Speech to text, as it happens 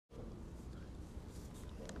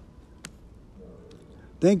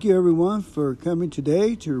Thank you, everyone, for coming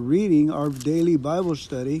today to reading our daily Bible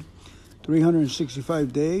study,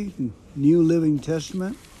 365 Day New Living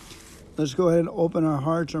Testament. Let's go ahead and open our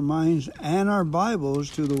hearts, our minds, and our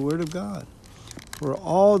Bibles to the Word of God. For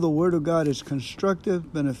all the Word of God is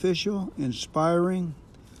constructive, beneficial, inspiring,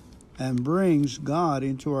 and brings God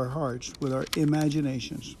into our hearts with our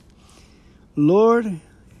imaginations. Lord,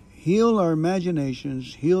 heal our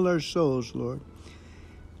imaginations, heal our souls, Lord.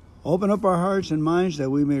 Open up our hearts and minds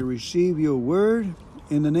that we may receive your word.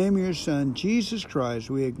 In the name of your Son, Jesus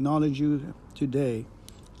Christ, we acknowledge you today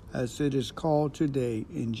as it is called today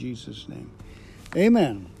in Jesus' name.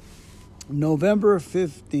 Amen. November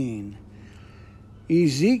 15.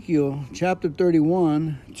 Ezekiel chapter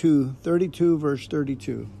 31 to 32, verse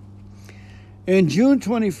 32. In June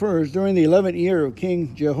 21st, during the 11th year of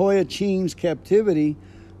King Jehoiachin's captivity,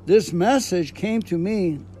 this message came to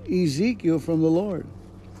me, Ezekiel, from the Lord.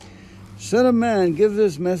 Son of man, give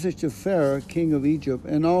this message to Pharaoh, king of Egypt,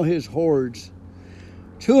 and all his hordes.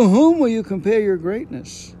 To whom will you compare your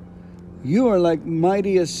greatness? You are like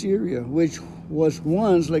mighty Assyria, which was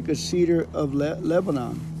once like a cedar of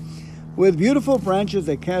Lebanon, with beautiful branches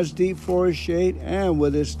that cast deep forest shade, and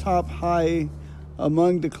with its top high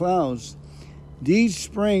among the clouds. These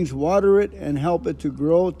springs water it and help it to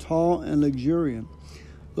grow tall and luxuriant.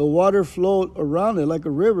 The water flowed around it like a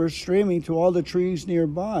river, streaming to all the trees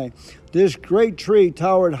nearby. This great tree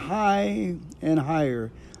towered high and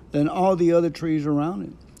higher than all the other trees around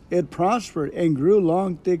it. It prospered and grew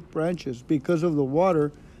long, thick branches because of the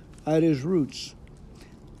water at its roots.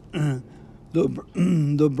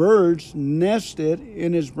 The birds nested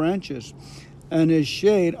in its branches, and its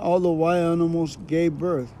shade all the wild animals gave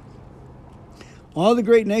birth. All the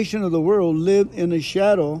great nations of the world lived in the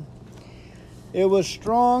shadow. It was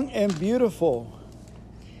strong and beautiful,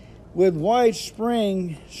 with wide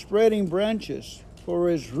spreading branches, for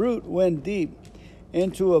its root went deep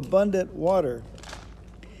into abundant water.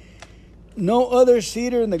 No other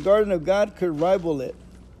cedar in the garden of God could rival it.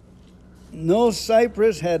 No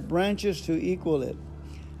cypress had branches to equal it.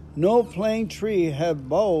 No plane tree had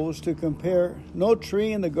boughs to compare. No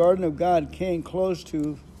tree in the garden of God came close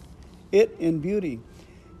to it in beauty.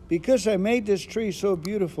 Because I made this tree so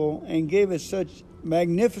beautiful and gave it such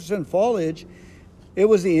magnificent foliage, it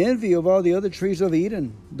was the envy of all the other trees of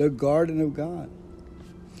Eden, the garden of God.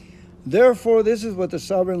 Therefore, this is what the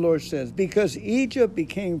sovereign Lord says. Because Egypt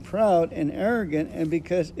became proud and arrogant, and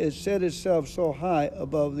because it set itself so high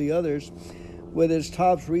above the others, with its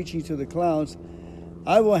tops reaching to the clouds,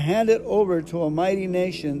 I will hand it over to a mighty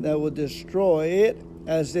nation that will destroy it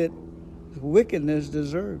as its wickedness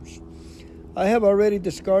deserves. I have already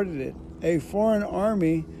discarded it. A foreign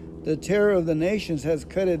army, the terror of the nations, has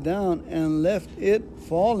cut it down and left it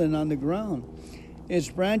fallen on the ground. Its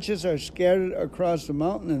branches are scattered across the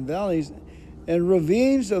mountains and valleys and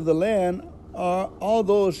ravines of the land. All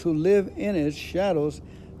those who live in its shadows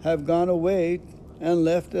have gone away and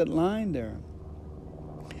left it lying there.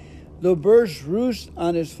 The birds roost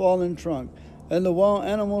on its fallen trunk, and the wild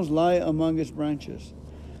animals lie among its branches.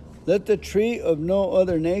 Let the tree of no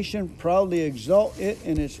other nation proudly exalt it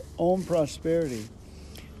in its own prosperity.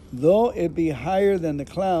 Though it be higher than the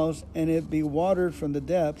clouds, and it be watered from the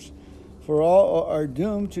depths, for all are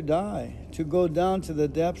doomed to die, to go down to the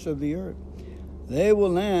depths of the earth. They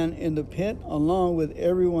will land in the pit along with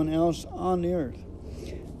everyone else on the earth.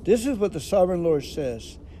 This is what the sovereign Lord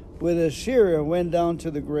says. With Assyria went down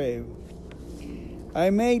to the grave. I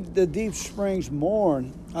made the deep springs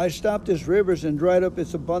mourn. I stopped its rivers and dried up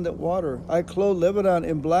its abundant water. I clothed Lebanon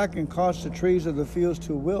in black and caused the trees of the fields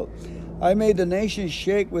to wilt. I made the nations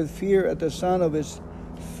shake with fear at the sound of its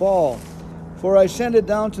fall. For I sent it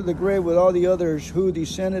down to the grave with all the others who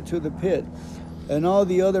descended to the pit, and all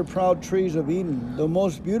the other proud trees of Eden, the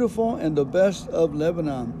most beautiful and the best of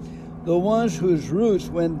Lebanon, the ones whose roots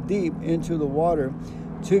went deep into the water,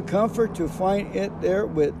 to comfort to find it there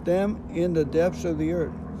with them in the depths of the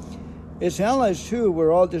earth. Its allies too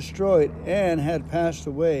were all destroyed and had passed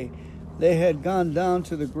away. They had gone down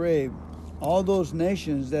to the grave, all those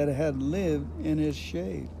nations that had lived in its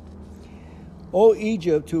shade. O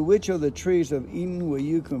Egypt, to which of the trees of Eden will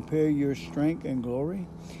you compare your strength and glory?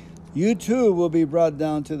 You too will be brought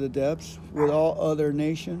down to the depths with all other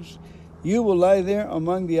nations. You will lie there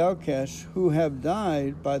among the outcasts who have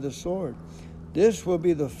died by the sword. This will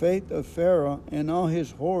be the fate of Pharaoh and all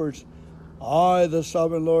his hordes. I, the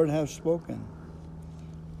sovereign Lord, have spoken.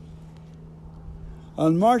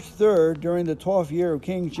 On March 3rd, during the 12th year of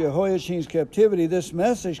King Jehoiachin's captivity, this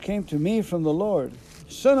message came to me from the Lord.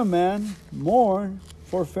 Son of man, mourn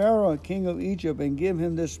for Pharaoh, king of Egypt, and give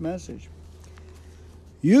him this message.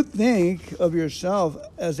 You think of yourself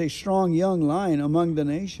as a strong young lion among the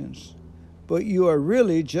nations, but you are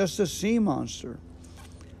really just a sea monster,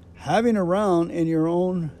 heaving around your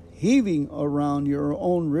own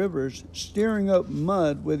rivers, stirring up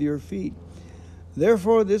mud with your feet.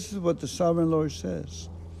 Therefore, this is what the sovereign Lord says.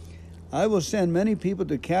 I will send many people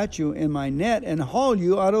to catch you in my net and haul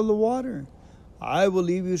you out of the water. I will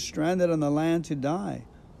leave you stranded on the land to die.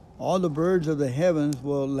 All the birds of the heavens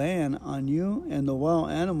will land on you, and the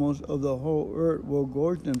wild animals of the whole earth will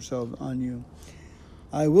gorge themselves on you.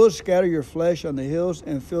 I will scatter your flesh on the hills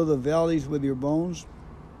and fill the valleys with your bones.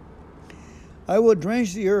 I will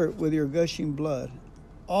drench the earth with your gushing blood,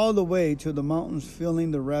 all the way to the mountains,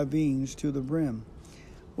 filling the ravines to the brim.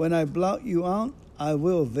 When I blot you out, I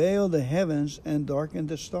will veil the heavens and darken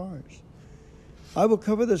the stars. I will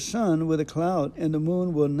cover the sun with a cloud, and the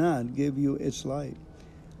moon will not give you its light.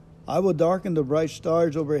 I will darken the bright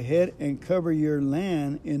stars overhead and cover your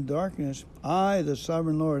land in darkness. I, the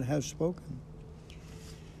sovereign Lord, have spoken.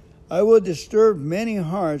 I will disturb many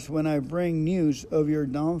hearts when I bring news of your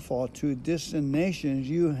downfall to distant nations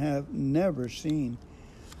you have never seen.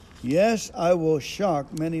 Yes, I will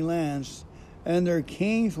shock many lands, and their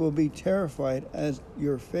kings will be terrified at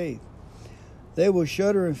your faith. They will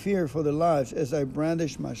shudder in fear for their lives as I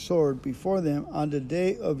brandish my sword before them on the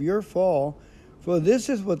day of your fall. For this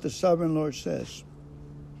is what the sovereign Lord says.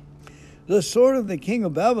 The sword of the king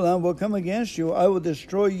of Babylon will come against you. I will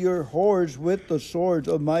destroy your hordes with the swords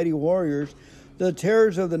of mighty warriors. The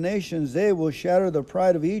terrors of the nations, they will shatter the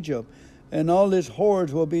pride of Egypt, and all its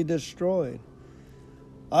hordes will be destroyed.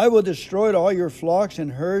 I will destroy all your flocks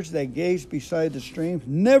and herds that gaze beside the streams.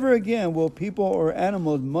 Never again will people or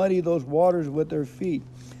animals muddy those waters with their feet.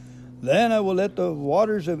 Then I will let the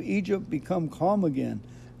waters of Egypt become calm again,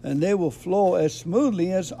 and they will flow as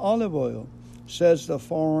smoothly as olive oil, says the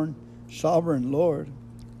sovereign Lord.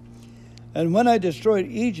 And when I destroyed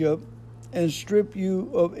Egypt and strip you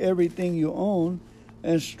of everything you own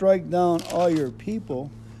and strike down all your people,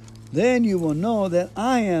 then you will know that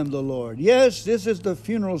I am the Lord. Yes, this is the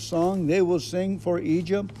funeral song they will sing for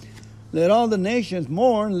Egypt. Let all the nations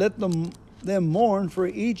mourn, let them mourn for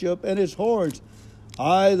Egypt and its hordes.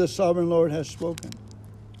 I, the sovereign Lord, have spoken.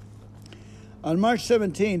 On March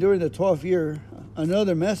 17, during the 12th year,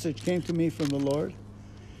 another message came to me from the Lord.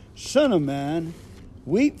 Son of man,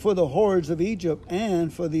 weep for the hordes of Egypt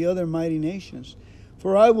and for the other mighty nations,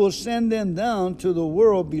 for I will send them down to the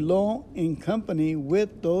world below in company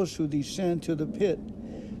with those who descend to the pit.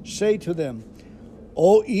 Say to them,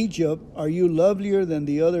 O Egypt, are you lovelier than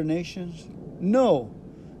the other nations? No.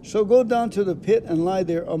 So go down to the pit and lie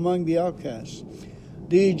there among the outcasts.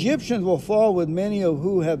 The Egyptians will fall with many of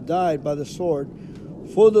who have died by the sword,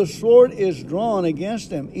 for the sword is drawn against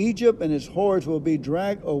them. Egypt and its hordes will be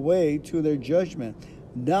dragged away to their judgment,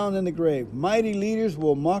 down in the grave. Mighty leaders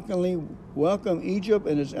will mockingly welcome Egypt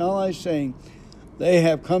and its allies, saying, They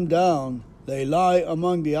have come down. They lie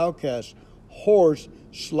among the outcasts, horse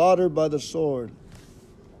slaughtered by the sword.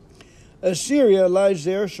 Assyria lies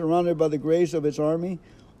there, surrounded by the graves of its army,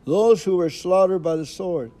 those who were slaughtered by the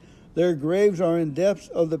sword. Their graves are in depths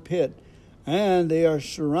of the pit, and they are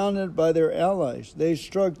surrounded by their allies. They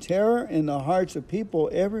struck terror in the hearts of people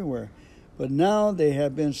everywhere, but now they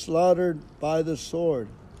have been slaughtered by the sword.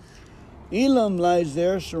 Elam lies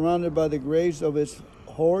there, surrounded by the graves of its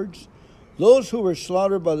hordes. Those who were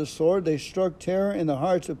slaughtered by the sword, they struck terror in the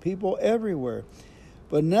hearts of people everywhere.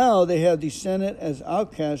 But now they have descended as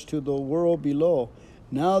outcasts to the world below.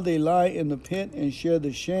 Now they lie in the pit and share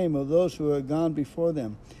the shame of those who have gone before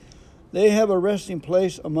them. They have a resting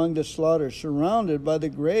place among the slaughter, surrounded by the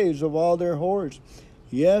graves of all their hordes.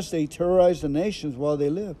 Yes, they terrorize the nations while they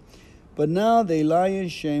live. But now they lie in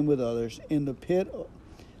shame with others in the pit,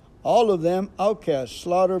 all of them outcasts,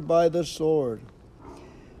 slaughtered by the sword.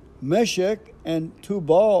 Meshech and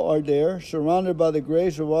Tubal are there, surrounded by the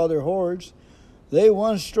graves of all their hordes. They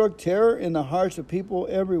once struck terror in the hearts of people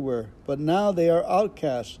everywhere, but now they are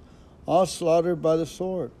outcasts, all slaughtered by the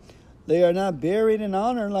sword. They are not buried in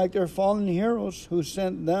honor like their fallen heroes who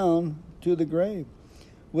sent down to the grave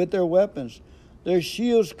with their weapons, their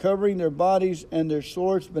shields covering their bodies and their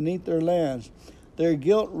swords beneath their lands. Their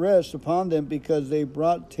guilt rests upon them because they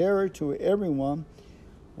brought terror to everyone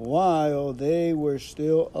while they were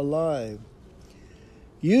still alive.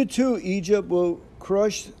 You too, Egypt, will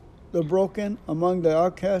crush the broken among the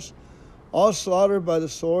outcasts, all slaughtered by the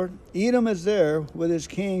sword. Edom is there with his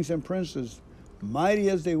kings and princes, mighty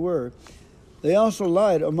as they were. They also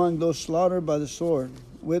lied among those slaughtered by the sword,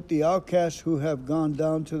 with the outcasts who have gone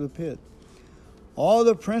down to the pit. All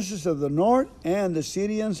the princes of the north and the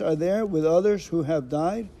Sidonians are there with others who have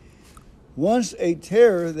died. Once a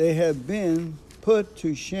terror, they have been put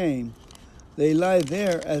to shame. They lie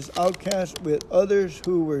there as outcasts with others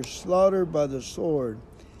who were slaughtered by the sword.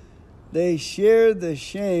 They share the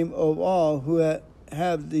shame of all who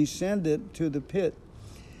have descended to the pit.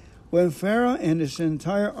 When Pharaoh and his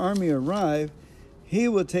entire army arrive, he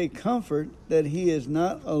will take comfort that he is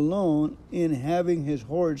not alone in having his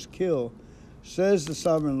hordes killed, says the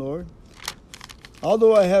sovereign Lord.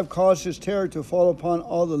 Although I have caused his terror to fall upon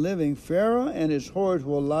all the living, Pharaoh and his hordes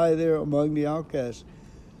will lie there among the outcasts,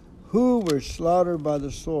 who were slaughtered by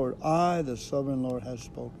the sword. I, the sovereign Lord, have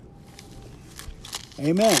spoken.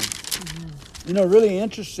 Amen. Mm-hmm. Really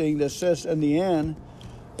interesting that says in the end,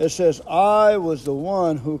 it says, I was the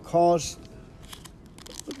one who caused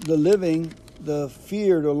the living the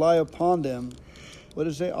fear to lie upon them. What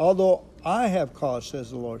does it say? Although I have caused,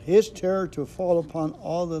 says the Lord, his terror to fall upon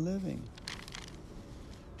all the living.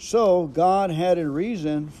 So God had a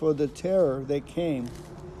reason for the terror that came.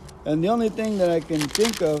 And the only thing that I can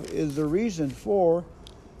think of is the reason for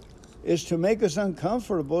is to make us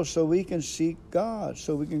uncomfortable so we can seek God,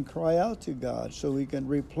 so we can cry out to God, so we can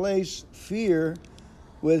replace fear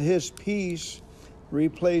with his peace,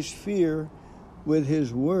 replace fear with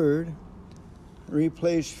his word,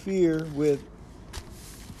 replace fear with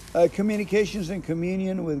communications and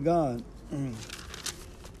communion with God.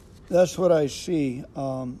 That's what I see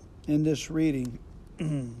in this reading.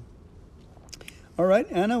 All right,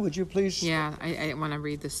 Anna, would you please? Yeah, I want to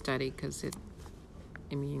read the study because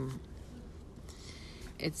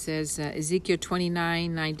it says, Ezekiel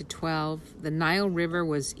 29, 9-12, the Nile River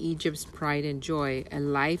was Egypt's pride and joy, a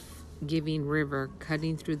life-giving river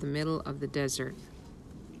cutting through the middle of the desert.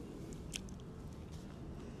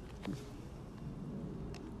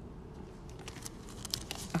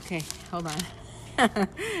 Okay, hold on.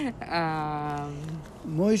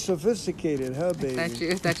 Muy sophisticated, huh, baby?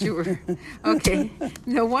 I thought you were. Okay.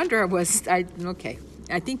 No wonder okay.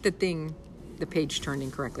 I think the page turned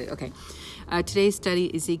incorrectly. Okay. Today's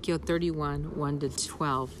study, Ezekiel 31,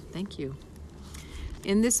 1-12. Thank you.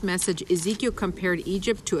 In this message, Ezekiel compared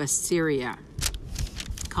Egypt to Assyria,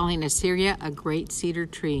 calling Assyria a great cedar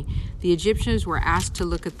tree. The Egyptians were asked to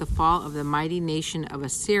look at the fall of the mighty nation of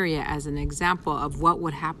Assyria as an example of what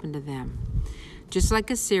would happen to them. Just like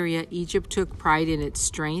Assyria, Egypt took pride in its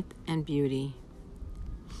strength and beauty.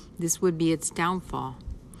 This would be its downfall.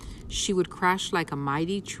 She would crash like a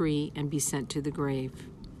mighty tree and be sent to the grave.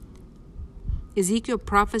 Ezekiel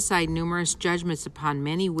prophesied numerous judgments upon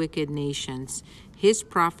many wicked nations. His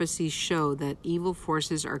prophecies show that evil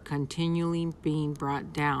forces are continually being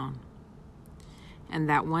brought down, and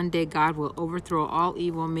that one day God will overthrow all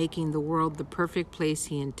evil, making the world the perfect place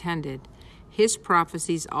he intended. His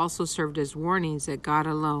prophecies also served as warnings that God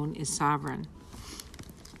alone is sovereign.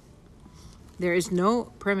 There is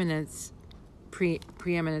no preeminence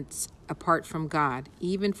apart from God,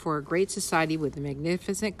 even for a great society with a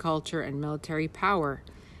magnificent culture and military power.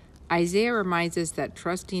 Isaiah reminds us that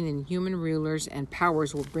trusting in human rulers and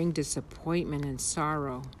powers will bring disappointment and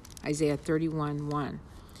sorrow. Isaiah 31:1.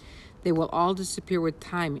 They will all disappear with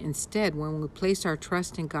time. Instead, when we place our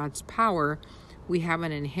trust in God's power, we have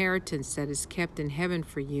an inheritance that is kept in heaven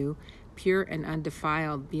for you, pure and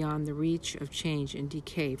undefiled, beyond the reach of change and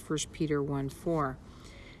decay. 1 Peter 1:4.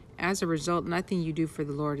 As a result, nothing you do for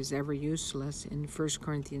the Lord is ever useless in 1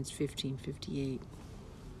 Corinthians 15:58.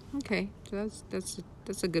 Okay, so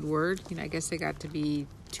that's a good word. I guess they got to be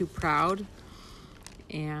too proud.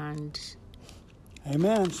 And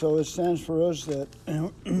amen. So it stands for us that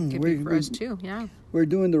could be for us too, yeah. We're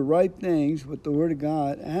doing the right things with the Word of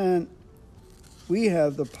God, and we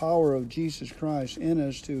have the power of Jesus Christ in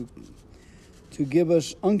us to give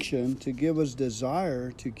us unction, to give us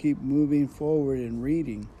desire to keep moving forward and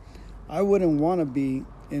reading. I wouldn't want to be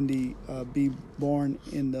be born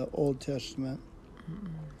in the Old Testament.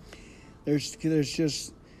 There's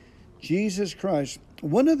just Jesus Christ.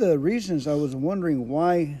 One of the reasons I was wondering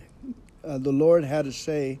why the Lord had to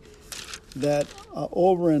say that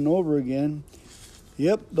over and over again,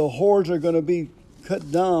 yep, the hordes are going to be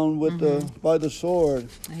cut down with by the sword.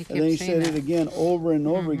 And then he said it again over and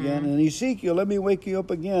over again. And Ezekiel, let me wake you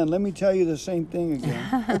up again. Let me tell you the same thing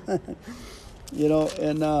again.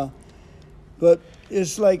 But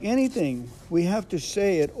it's like anything. We have to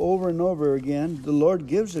say it over and over again. The Lord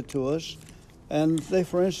gives it to us. And say,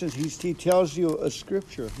 for instance, he tells you a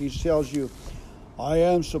scripture. He tells you, I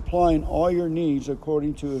am supplying all your needs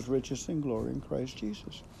according to his riches and glory in Christ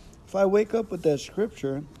Jesus. If I wake up with that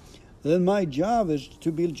scripture, then my job is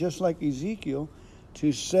to be just like Ezekiel,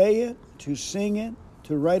 to say it, to sing it,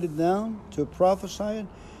 to write it down, to prophesy it,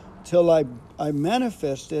 till I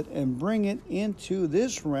manifest it and bring it into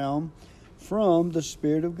this realm from the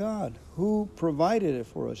Spirit of God. Who provided it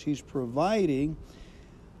for us? He's providing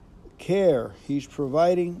care. He's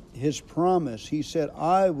providing His promise. He said,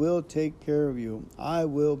 I will take care of you. I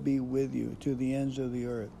will be with you to the ends of the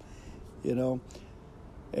earth. You know,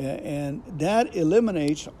 and that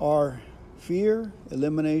eliminates our fear,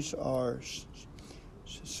 eliminates our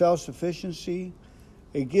self-sufficiency.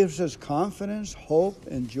 It gives us confidence, hope,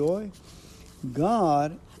 and joy.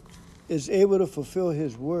 God is able to fulfill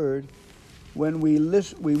His word when we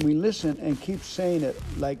listen and keep saying it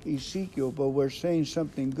like Ezekiel, but we're saying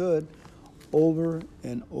something good over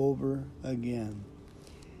and over again.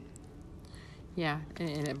 Yeah,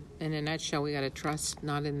 in a nutshell, we got to trust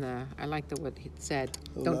not in the, I like what he said,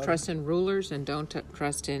 don't trust in rulers and don't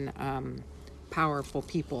trust in powerful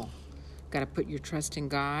people. Got to put your trust in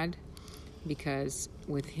God, because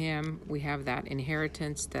with Him we have that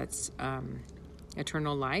inheritance that's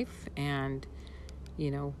eternal life, and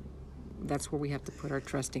that's where we have to put our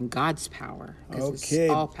trust in God's power, because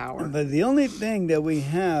it's all power. But the only thing that we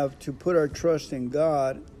have to put our trust in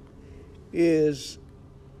God is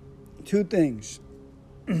two things.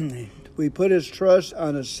 We put His trust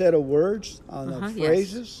on a set of words, on the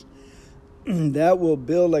phrases that will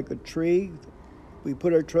build like a tree. We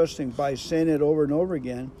put our trust in by saying it over and over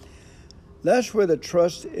again. That's where the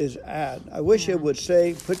trust is at. I wish it would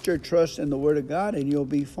say, put your trust in the Word of God and you'll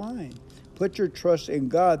be fine. Put your trust in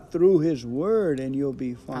God through His Word and you'll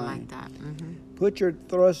be fine. I like that. Mm-hmm. Put your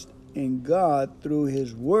trust in God through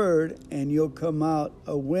His Word and you'll come out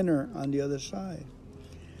a winner on the other side.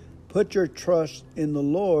 Put your trust in the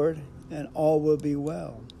Lord and all will be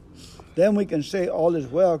well. Then we can say all is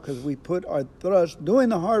well because we put our trust doing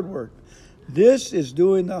the hard work. This is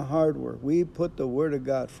doing the hard work. We put the Word of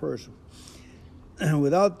God first. And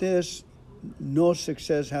without this, no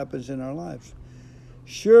success happens in our lives.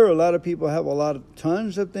 Sure, a lot of people have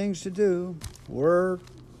tons of things to do. Work,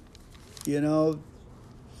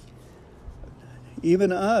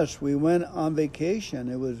 even us, we went on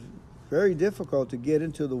vacation. It was very difficult to get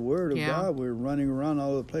into the Word of God. We were running around all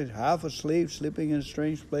over the place, half asleep, sleeping in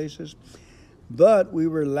strange places. But we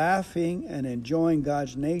were laughing and enjoying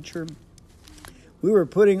God's nature. We were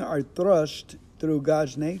putting our trust through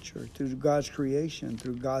God's nature, through God's creation,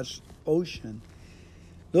 through God's ocean.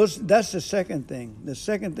 That's the second thing. The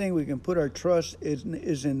second thing we can put our trust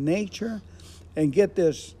is in nature. And get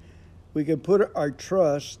this, we can put our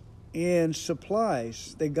trust in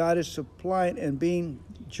supplies that God is supplying and being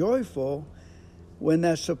joyful when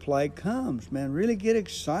that supply comes. Man, really get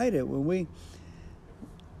excited when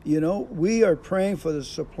we are praying for the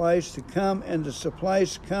supplies to come, and the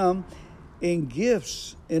supplies come in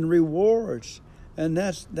gifts, in rewards. And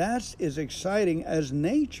that's as exciting as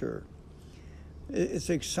nature. It's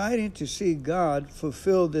exciting to see God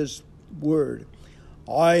fulfill this word.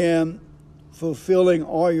 I am fulfilling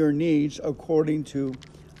all your needs according to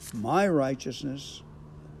my righteousness,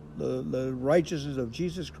 the righteousness of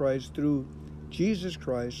Jesus Christ through Jesus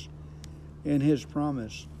Christ in His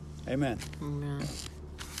promise. Amen. Amen.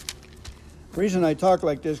 The reason I talk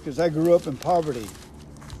like this because I grew up in poverty.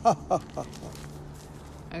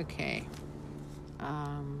 Okay.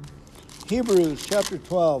 Hebrews chapter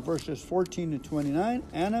 12, verses 14 to 29.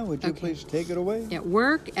 Anna, would you please take it away? Yeah,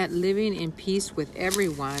 work at living in peace with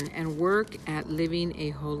everyone, and work at living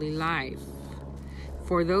a holy life.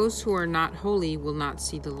 For those who are not holy will not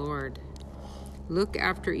see the Lord. Look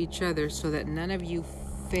after each other so that none of you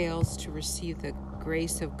fails to receive the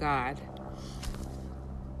grace of God.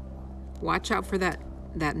 Watch out for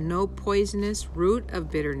that no poisonous root of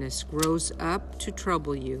bitterness grows up to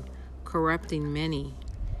trouble you, corrupting many.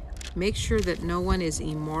 Make sure that no one is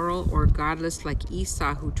immoral or godless like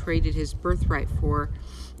Esau, who traded his birthright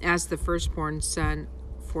as the firstborn son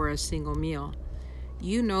for a single meal.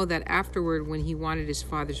 You know that afterward, when he wanted his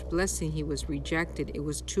father's blessing, he was rejected. It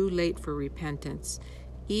was too late for repentance,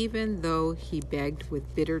 even though he begged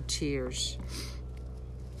with bitter tears.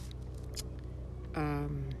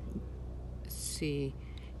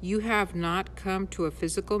 You have not come to a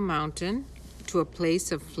physical mountain, to a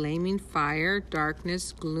place of flaming fire,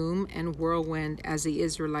 darkness, gloom, and whirlwind, as the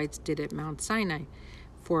Israelites did at Mount Sinai.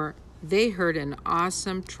 For they heard an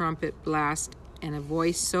awesome trumpet blast and a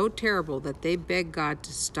voice so terrible that they begged God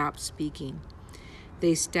to stop speaking.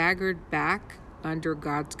 They staggered back under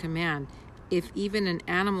God's command. If even an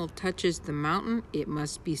animal touches the mountain, it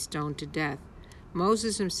must be stoned to death.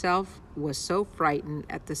 Moses himself was so frightened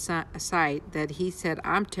at the sight that he said,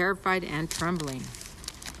 I'm terrified and trembling.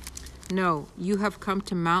 No, you have come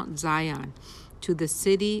to Mount Zion, to the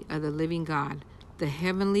city of the living God, the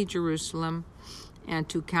heavenly Jerusalem, and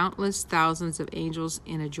to countless thousands of angels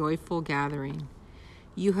in a joyful gathering.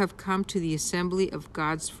 You have come to the assembly of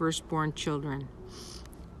God's firstborn children,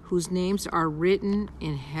 whose names are written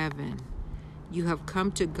in heaven. You have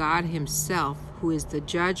come to God himself, who is the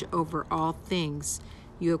judge over all things.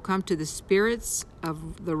 You have come to the spirits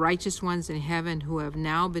of the righteous ones in heaven who have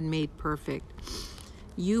now been made perfect.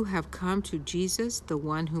 You have come to Jesus, the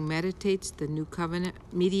one who mediates the new covenant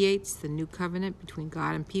between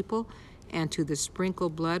God and people, and to the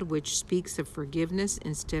sprinkled blood which speaks of forgiveness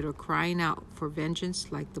instead of crying out for vengeance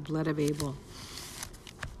like the blood of Abel.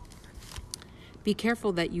 Be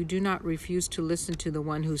careful that you do not refuse to listen to the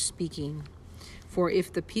one who's speaking. For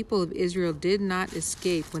if the people of Israel did not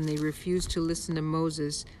escape when they refused to listen to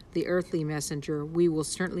Moses, the earthly messenger, we will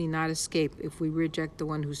certainly not escape if we reject the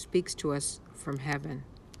one who speaks to us from heaven.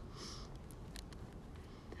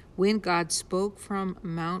 When God spoke from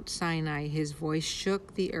Mount Sinai, his voice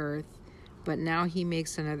shook the earth, but now he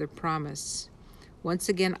makes another promise. Once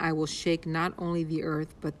again, I will shake not only the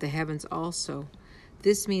earth, but the heavens also.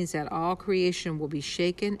 This means that all creation will be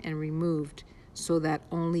shaken and removed, so that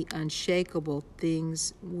only unshakable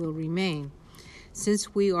things will remain.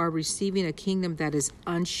 Since we are receiving a kingdom that is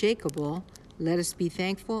unshakable, let us be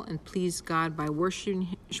thankful and please God by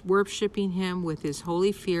worshiping him with his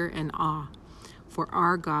holy fear and awe. For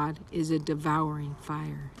our God is a devouring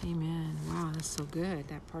fire. Amen. Wow, that's so good,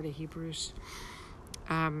 that part of Hebrews.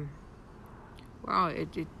 Wow, I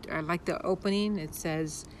like the opening. It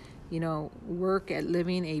says, work at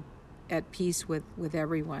living at peace with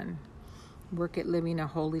everyone. Work at living a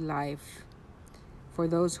holy life. For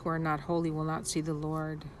those who are not holy will not see the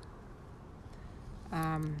Lord.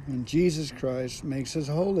 And Jesus Christ makes us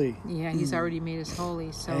holy. Yeah, he's already made us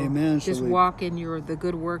holy. So Amen. Just walk in the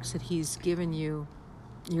good works that he's given you,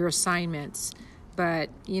 your assignments. But,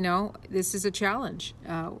 this is a challenge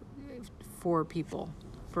for people,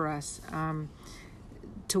 for us,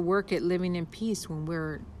 to work at living in peace when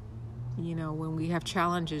when we have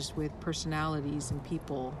challenges with personalities and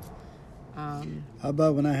people. How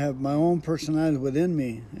about when I have my own personality within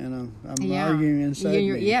me and I'm arguing inside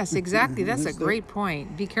me? Yes, exactly. That's a great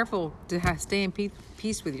point. Be careful to stay in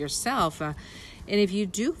peace with yourself. And if you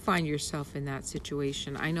do find yourself in that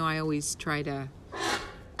situation, I know I always try to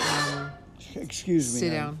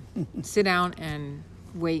sit down and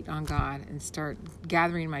wait on God and start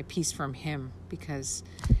gathering my peace from him, because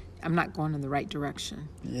I'm not going in the right direction.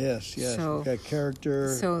 Yes. So, got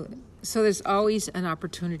character. So there's always an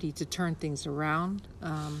opportunity to turn things around.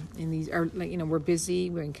 We're busy.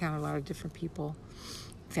 We encounter a lot of different people,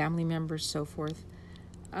 family members, so forth.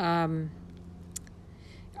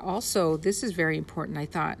 Also, this is very important. I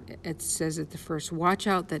thought it says at the first, watch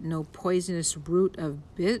out that no poisonous root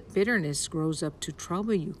of bitterness grows up to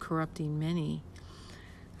trouble you, corrupting many.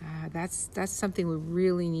 That's something we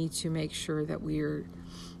really need to make sure that we're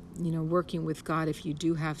working with God if you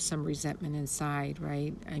do have some resentment inside,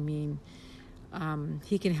 right? I mean,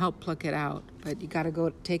 he can help pluck it out, but you got to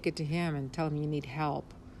go take it to him and tell him you need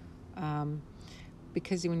help.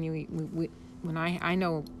 Because when I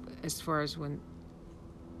know, as far as when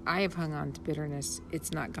I have hung on to bitterness,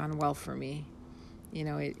 it's not gone well for me.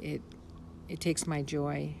 It takes my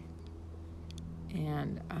joy,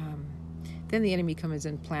 and then the enemy comes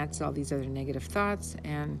and plants all these other negative thoughts,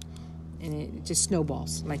 and it just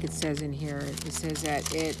snowballs, like it says in here. It says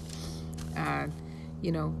that it,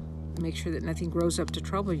 make sure that nothing grows up to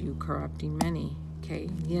trouble you, corrupting many. Okay,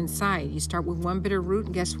 the inside, you start with one bitter root,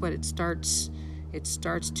 and guess what? It starts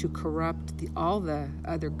to corrupt all the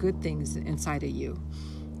other good things inside of you.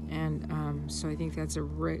 And so I think that's a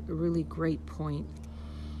really great point.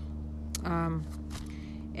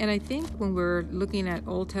 And I think when we're looking at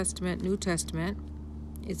Old Testament, New Testament,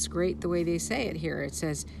 it's great the way they say it here. It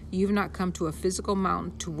says, you've not come to a physical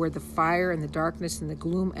mountain to where the fire and the darkness and the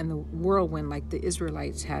gloom and the whirlwind like the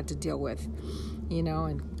Israelites had to deal with.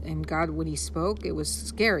 And God, when he spoke, it was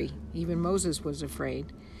scary. Even Moses was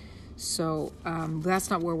afraid. So that's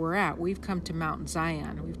not where we're at. We've come to Mount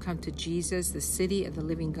Zion. We've come to Jesus, the city of the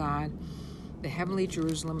living God, the heavenly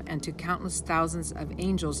Jerusalem, and to countless thousands of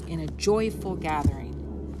angels in a joyful gathering.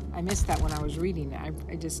 I missed that when I was reading it.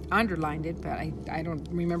 I just underlined it, but I don't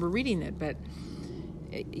remember reading it. But,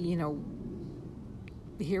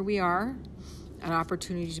 here we are, an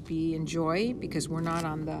opportunity to be in joy, because we're not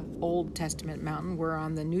on the Old Testament mountain. We're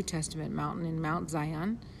on the New Testament mountain in Mount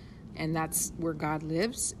Zion, and that's where God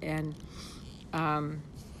lives. And our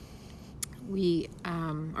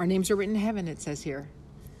names are written in heaven, it says here.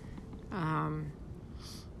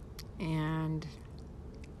 And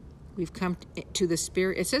we've come to the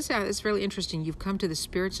spirit. It says that it's really interesting. You've come to the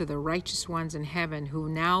spirits of the righteous ones in heaven who've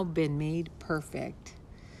now been made perfect.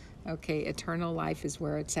 Okay, eternal life is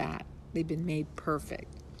where it's at. They've been made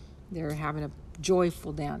perfect. They're having a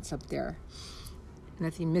joyful dance up there.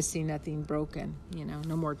 Nothing missing, nothing broken.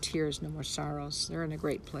 No more tears, no more sorrows. They're in a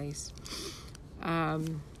great place.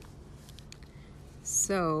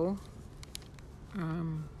 So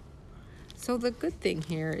the good thing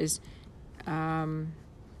here is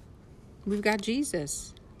we've got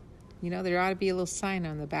Jesus. There ought to be a little sign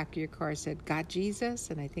on the back of your car that said, "Got Jesus?"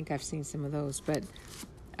 And I think I've seen some of those. But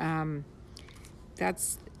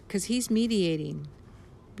that's because he's mediating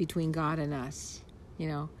between God and us.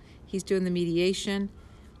 He's doing the mediation.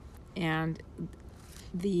 And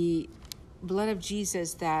the blood of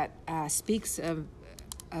Jesus that speaks of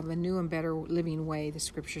a new and better living way, the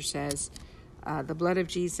scripture says, the blood of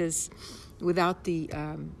Jesus, without the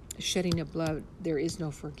shedding of blood, there is no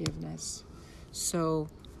forgiveness. So,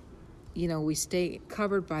 we stay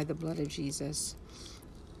covered by the blood of Jesus,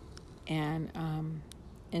 and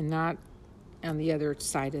not on the other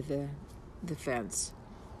side of the fence.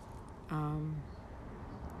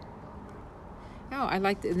 I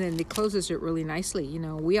like and then it closes it really nicely.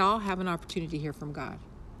 We all have an opportunity to hear from God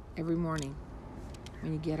every morning.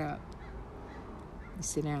 When you get up, you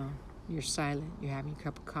sit down, you're silent, you're having a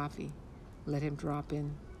cup of coffee. Let him drop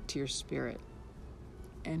in to your spirit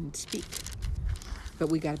and speak. But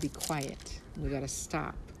we got to be quiet. We got to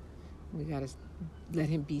stop. We got to let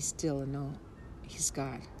him be still and know he's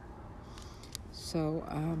God. So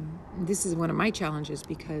this is one of my challenges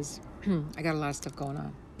because I got a lot of stuff going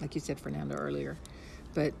on, like you said, Fernando, earlier.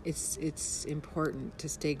 But it's important to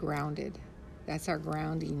stay grounded. That's our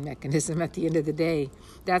grounding mechanism at the end of the day.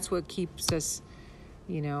 That's what keeps us,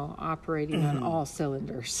 operating on all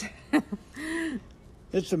cylinders.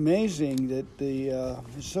 It's amazing that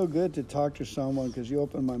it's so good to talk to someone because you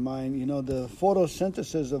open my mind. The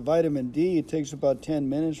photosynthesis of vitamin D, it takes about 10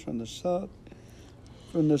 minutes from the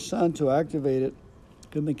sun to activate it.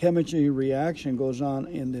 And the chemistry reaction goes on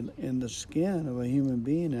in the skin of a human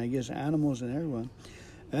being, and I guess animals and everyone.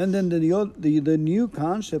 And then the new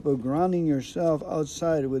concept of grounding yourself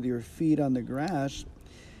outside with your feet on the grass.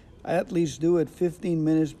 Athletes do it 15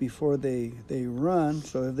 minutes before they run,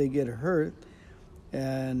 so if they get hurt,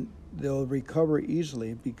 and they'll recover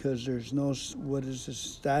easily because there's no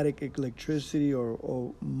static electricity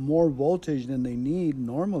or more voltage than they need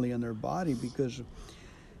normally in their body because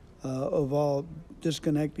of all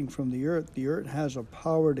disconnecting from the earth. The earth has a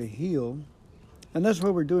power to heal, and that's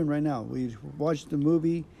what we're doing right now. We watched the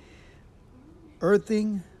movie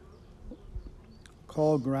Earthing,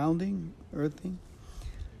 called Grounding, Earthing,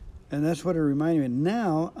 and that's what it reminded me.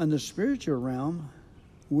 Now, in the spiritual realm,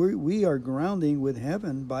 we are grounding with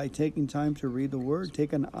heaven by taking time to read the Word.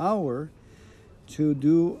 Take an hour to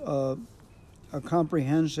do a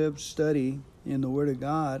comprehensive study in the Word of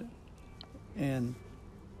God, and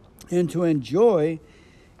to enjoy.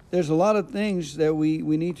 There's a lot of things that we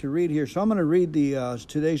need to read here. So I'm going to read the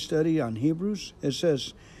today's study on Hebrews. It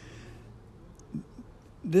says,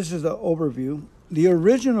 this is the overview. The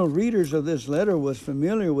original readers of this letter was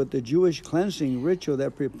familiar with the Jewish cleansing ritual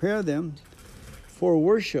that prepared them for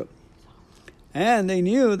worship. And they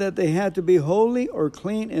knew that they had to be holy or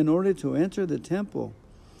clean in order to enter the temple.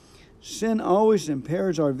 Sin always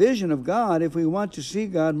impairs our vision of God. If we want to see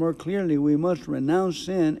God more clearly, we must renounce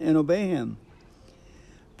sin and obey Him.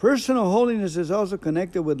 Personal holiness is also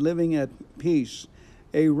connected with living at peace.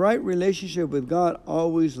 A right relationship with God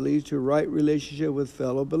always leads to right relationship with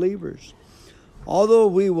fellow believers. Although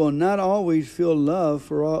we will not always feel love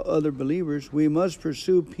for all other believers, we must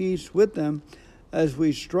pursue peace with them as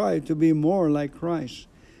we strive to be more like Christ.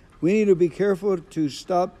 We need to be careful to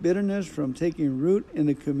stop bitterness from taking root in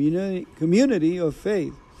the community of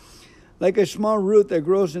faith. Like a small root that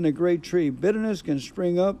grows in a great tree, bitterness can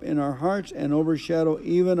spring up in our hearts and overshadow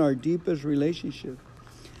even our deepest relationship.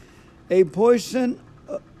 A poisonous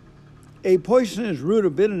root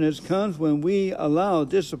of bitterness comes when we allow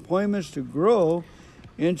disappointments to grow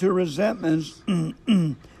into resentments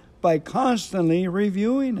by constantly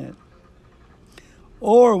reviewing it,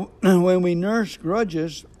 or when we nurse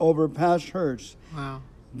grudges over past hurts. Wow.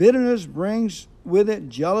 Bitterness brings with it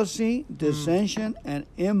jealousy, dissension, and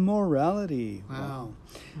immorality. Wow.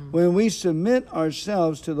 When we submit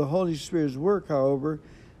ourselves to the Holy Spirit's work, however,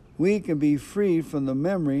 we can be freed from the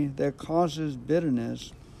memory that causes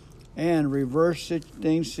bitterness and reverse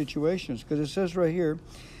situations. Because it says right here,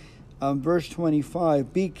 verse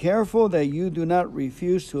 25, be careful that you do not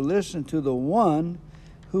refuse to listen to the one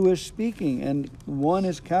who is speaking. And one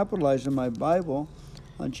is capitalized in my Bible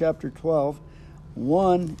on chapter 12.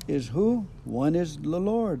 One is who? One is the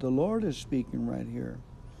Lord. The Lord is speaking right here.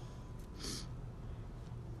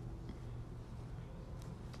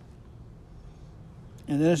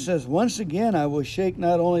 And then it says, once again, I will shake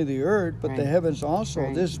not only the earth, but the heavens also.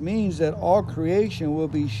 Right. This means that all creation will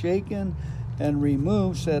be shaken and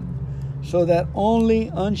removed so that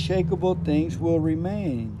only unshakable things will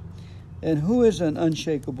remain. And who is an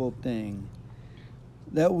unshakable thing?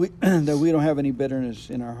 That we don't have any bitterness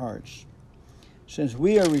in our hearts. Since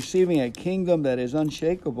we are receiving a kingdom that is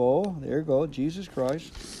unshakable, there you go, Jesus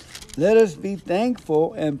Christ, let us be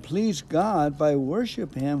thankful and please God by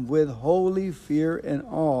worshiping Him with holy fear and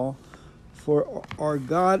awe, for our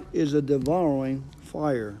God is a devouring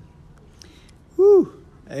fire. Whew,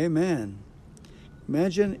 amen.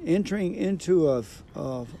 Imagine entering into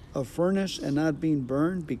a furnace and not being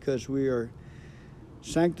burned because we are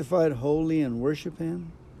sanctified, holy, and worship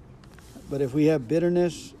Him. But if we have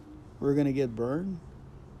bitterness, we're going to get burned.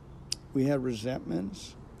 We have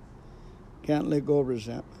resentments. Can't let go of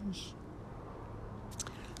resentments.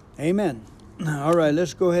 Amen. All right,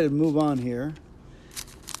 let's go ahead and move on here.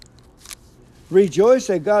 Rejoice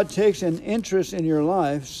that God takes an interest in your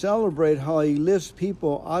life. Celebrate how He lifts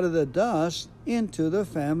people out of the dust into the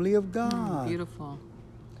family of God. Beautiful.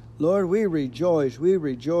 Lord, we rejoice,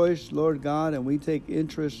 Lord God, and we take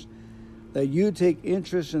interest, that You take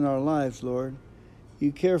interest in our lives, Lord.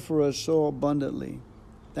 You care for us so abundantly.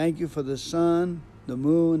 Thank You for the sun, the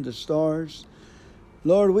moon, the stars.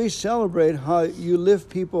 Lord, we celebrate how You lift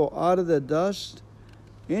people out of the dust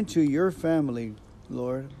into Your family,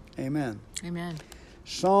 Lord. Amen. Amen.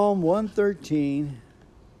 Psalm 113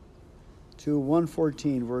 to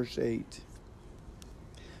 114, verse 8.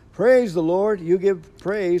 Praise the Lord. You give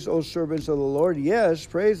praise, O servants of the Lord. Yes,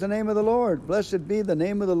 praise the name of the Lord. Blessed be the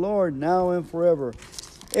name of the Lord, now and forever.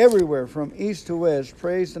 Everywhere, from east to west,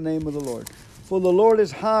 praise the name of the Lord. For the Lord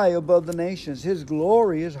is high above the nations. His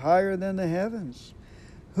glory is higher than the heavens.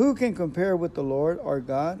 Who can compare with the Lord, our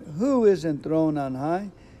God? Who is enthroned on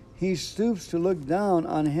high? He stoops to look down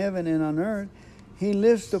on heaven and on earth. He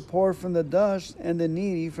lifts the poor from the dust and the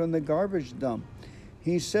needy from the garbage dump.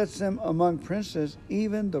 He sets them among princes,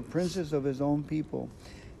 even the princes of His own people.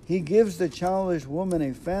 He gives the childless woman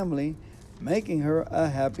a family, making her a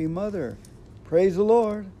happy mother. Praise the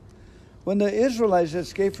Lord. When the Israelites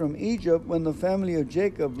escaped from Egypt, when the family of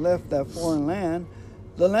Jacob left that foreign land,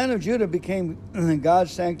 the land of Judah became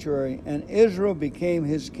God's sanctuary, and Israel became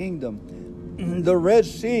His kingdom. The Red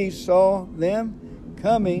Sea saw them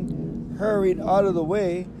coming, hurried out of the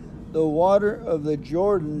way. The water of the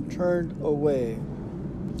Jordan turned away.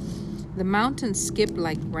 The mountains skip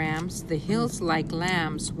like rams, the hills like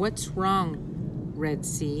lambs. What's wrong, Red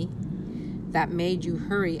Sea, that made you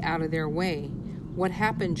hurry out of their way? What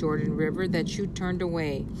happened, Jordan River, that you turned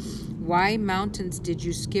away? Why, mountains, did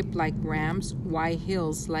you skip like rams? Why,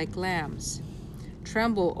 hills like lambs?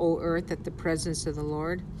 Tremble, O earth, at the presence of the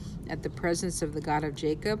Lord, at the presence of the God of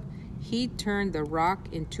Jacob. He turned the rock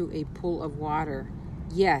into a pool of water.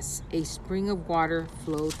 Yes, a spring of water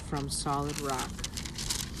flowed from solid rock.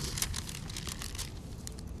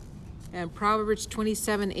 And Proverbs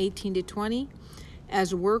 27:18-20.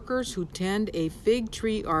 As workers who tend a fig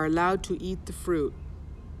tree are allowed to eat the fruit,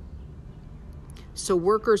 so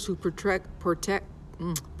workers who protect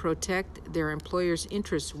their employer's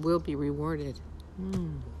interests will be rewarded.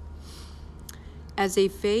 As a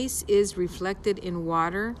face is reflected in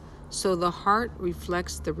water, so the heart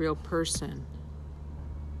reflects the real person.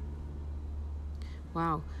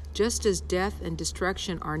 Wow. Just as death and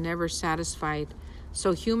destruction are never satisfied,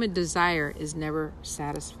 so human desire is never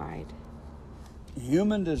satisfied.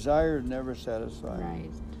 Human desire is never satisfied.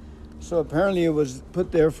 Right. So apparently it was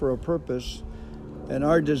put there for a purpose, and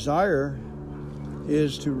our desire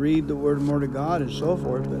is to read the Word more to God and so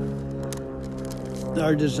forth. But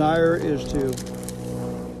our desire is to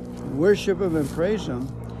worship Him and praise Him.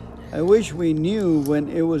 I wish we knew when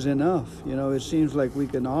it was enough. You know, it seems like we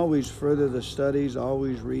can always further the studies,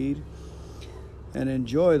 always read and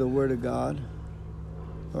enjoy the Word of God,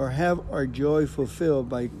 or have our joy fulfilled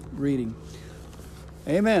by reading.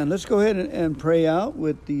 Amen. Let's go ahead and pray out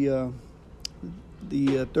with the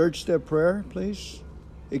third step prayer, please.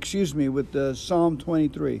 Excuse me, with Psalm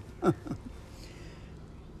 23. The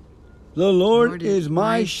Lord is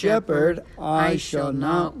my shepherd, I shall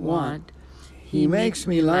not want. He makes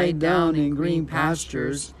me lie down in green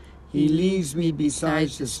pastures. He leads me beside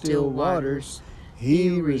the still waters.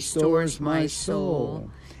 He restores my soul.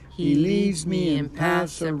 He leads me in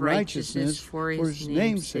paths of righteousness for His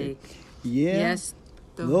name's sake. Yes,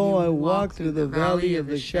 though I walk through the valley of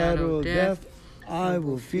the shadow of death, I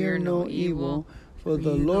will fear no evil, for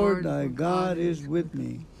the Lord thy God is with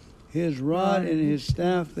me. His rod and His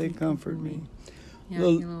staff, they comfort me.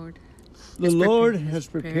 Lord. The Lord has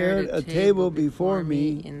prepared a table before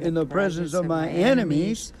me in the presence of my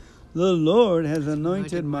enemies. The Lord has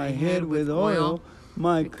anointed my head with oil.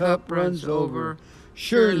 My cup runs over.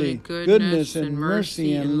 Surely goodness and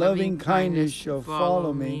mercy and loving kindness shall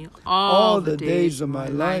follow me all the days of my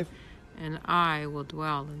life, and I will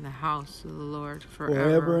dwell in the house of the Lord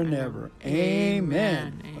forever and ever.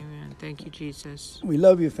 Amen. Amen. Thank you, Jesus. We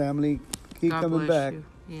love you, family. Keep God coming bless back. you.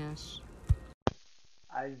 Yes.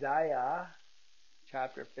 Isaiah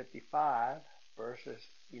chapter 55, verses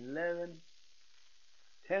 10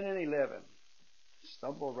 and 11.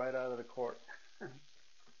 Stumbled right out of the court. 10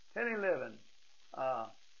 and 11.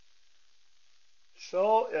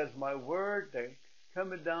 So is my word that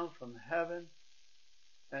cometh down from heaven,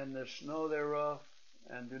 and the snow thereof,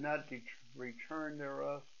 and do not return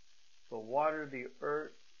thereof, but water the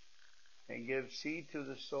earth, and give seed to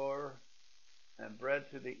the sower, and bread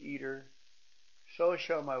to the eater. So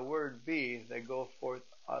shall my word be that goeth forth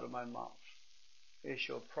out of my mouth. It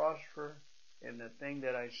shall prosper in the thing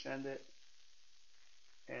that I send it,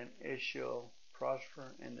 and it shall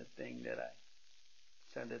prosper in the thing that I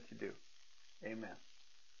send it to do. Amen.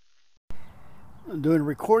 I'm doing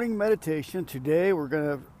recording meditation. Today we're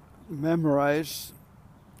going to memorize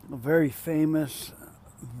a very famous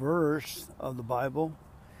verse of the Bible,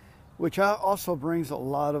 which also brings a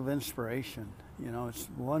lot of inspiration. You know, it's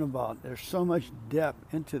one about, there's so much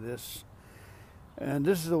depth into this. And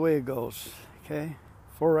this is the way it goes, okay?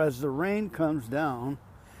 For as the rain comes down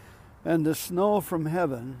and the snow from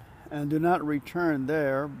heaven, and do not return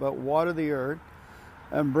there, but water the earth,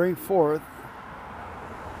 and bring forth,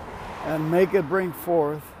 and make it bring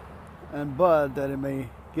forth, and bud, that it may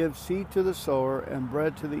give seed to the sower, and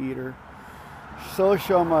bread to the eater, so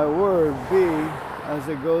shall my word be as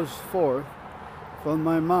it goes forth from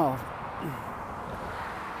my mouth.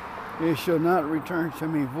 It shall not return to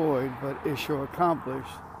me void, but it shall accomplish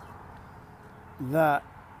that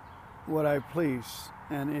what I please,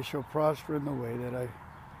 and it shall prosper in the way that I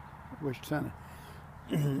wish to send it.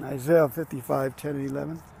 Isaiah 55, 10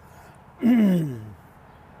 and 11.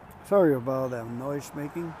 Sorry about that noise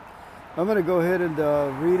making. I'm going to go ahead and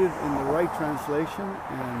read it in the right translation,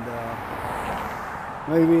 and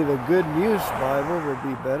maybe the Good News Bible would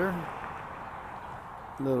be better,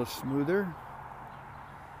 a little smoother.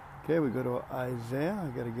 Okay, we go to Isaiah. I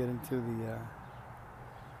got to get into the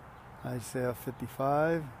Isaiah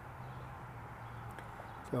 55.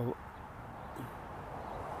 So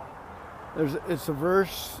it's a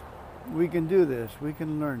verse. We can do this. We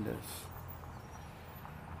can learn this.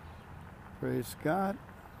 Praise God.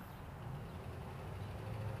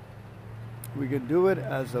 We can do it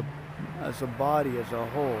as a body, as a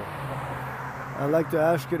whole. I'd like to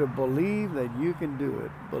ask you to believe that you can do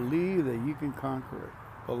it. Believe that you can conquer it.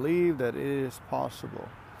 Believe that it is possible.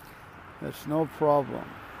 It's no problem.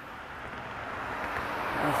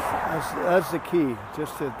 That's the key.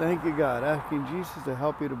 Just to thank you, God, asking Jesus to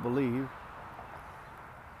help you to believe.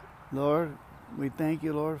 Lord, we thank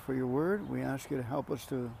you, Lord, for your word. We ask you to help us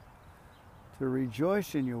to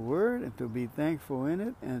rejoice in your word and to be thankful in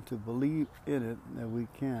it and to believe in it, that we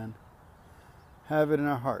can have it in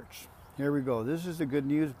our hearts. Here we go. This is the Good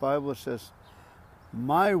News Bible. It says,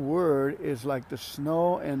 my word is like the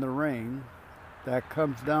snow and the rain that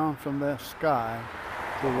comes down from the sky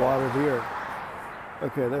to water the earth.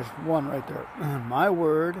 Okay, there's one right there. My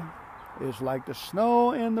word is like the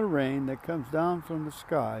snow and the rain that comes down from the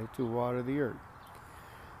sky to water the earth.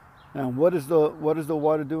 Now, what does the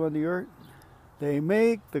water do on the earth? They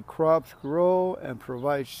make the crops grow and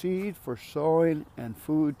provide seed for sowing and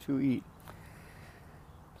food to eat.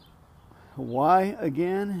 Why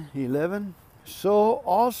again? 11. So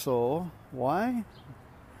also, why?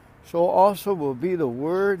 So also will be the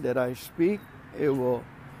word that I speak. It will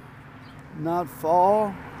not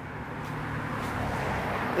fall.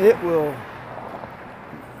 It will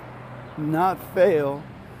not fail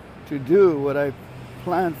to do what I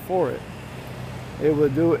planned for it. It will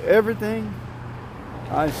do everything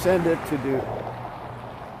I send it to do.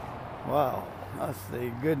 Wow, that's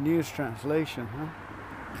the Good News translation, huh?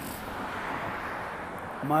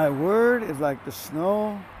 My word is like the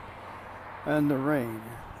snow and the rain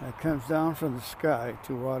that comes down from the sky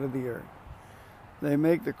to water the earth. They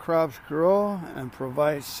make the crops grow and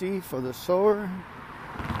provide seed for the sower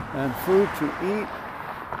and food to eat.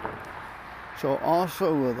 So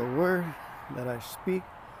also will the word that I speak.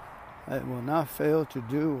 It will not fail to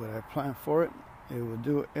do what I plan for it. It will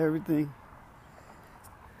do everything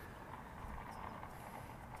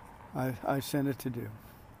I sent it to do.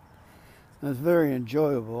 It's very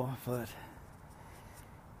enjoyable, but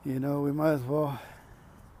you know, we might as well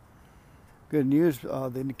Good news,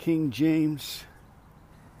 the King James.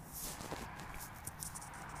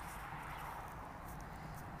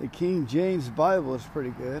 The King James Bible is pretty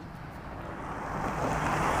good.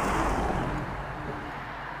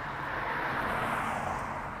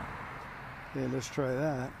 Okay, let's try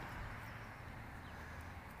that.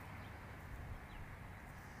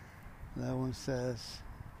 That one says,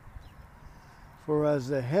 "For as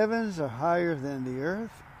the heavens are higher than the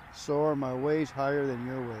earth, so are my ways higher than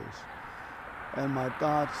your ways, and my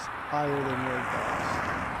thoughts higher than your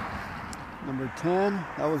thoughts." Number 10,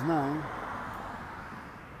 that was 9.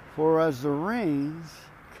 "For as the rains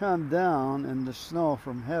come down and the snow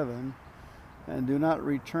from heaven, and do not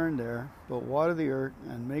return there, but water the earth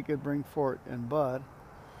and make it bring forth and bud,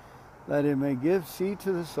 that it may give seed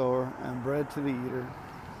to the sower and bread to the eater."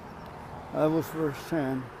 That was verse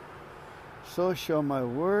 10. "So shall my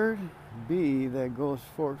word be that goes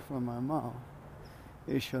forth from my mouth.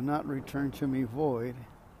 It shall not return to me void,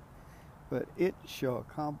 but it shall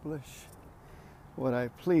accomplish what I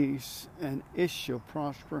please, and it shall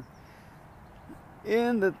prosper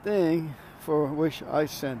in the thing for which I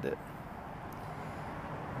send it."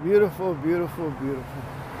 Beautiful, beautiful, beautiful.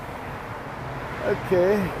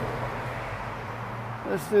 Okay.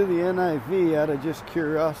 Let's do the NIV out of just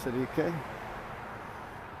curiosity, okay?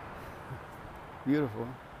 Beautiful.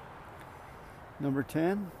 Number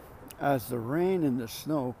 10. "As the rain and the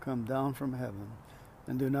snow come down from heaven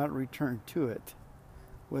and do not return to it,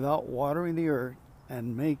 without watering the earth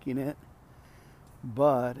and making it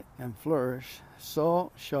bud and flourish,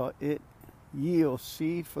 so shall it yield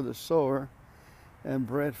seed for the sower and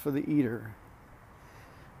bread for the eater.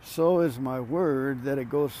 So is my word that it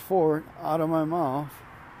goes forth out of my mouth.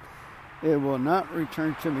 It will not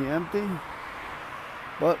return to me empty,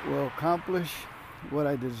 but will accomplish what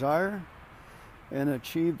I desire and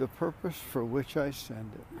achieve the purpose for which I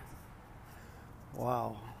send it."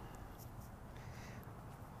 Wow.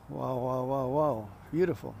 Wow, wow, wow, wow.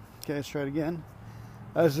 Beautiful. Okay, let's try it again.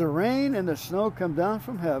 "As the rain and the snow come down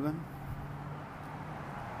from heaven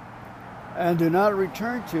and do not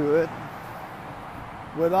return to it,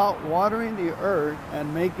 without watering the earth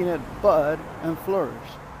and making it bud and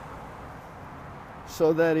flourish,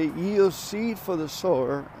 so that it yields seed for the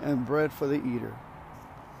sower and bread for the eater."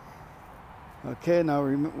 Okay, now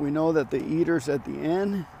we know that the eater's at the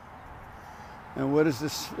end. And what does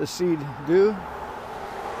the seed do?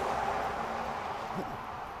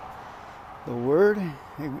 The word,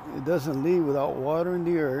 it doesn't leave without watering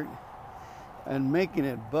the earth and making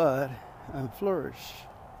it bud and flourish.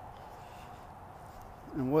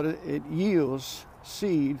 And what it yields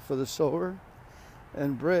seed for the sower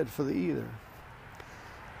and bread for the eater.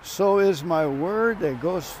 "So is my word that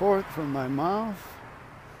goes forth from my mouth.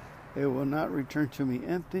 It will not return to me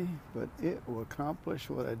empty, but it will accomplish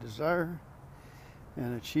what I desire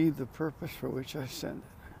and achieve the purpose for which I send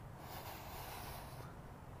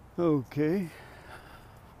it." Okay.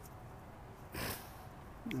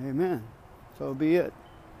 Amen. So be it.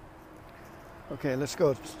 Okay, let's go.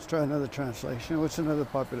 Let's try another translation. What's another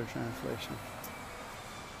popular translation?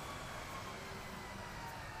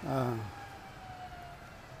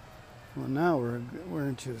 Well, now we're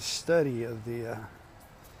into the study of the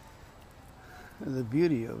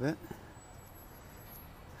beauty of it.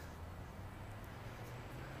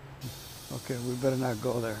 Okay, we better not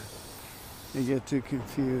go there. You get too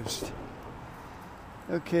confused.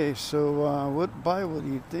 Okay, so what Bible do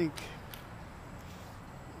you think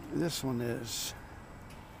this one is?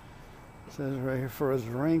 It says right here, "For as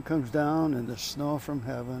the rain comes down and the snow from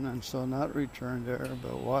heaven, and so not return there,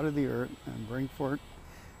 but water the earth and bring forth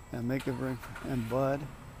and make it bring and bud,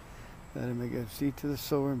 that it may give seed to the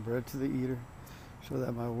sower and bread to the eater, so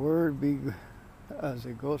that my word be as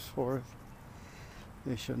it goes forth.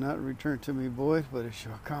 It shall not return to me void, but it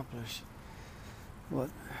shall accomplish what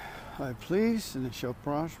I please, and it shall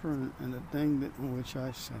prosper in the thing in which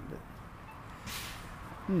I send it."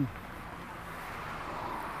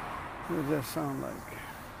 What does that sound like?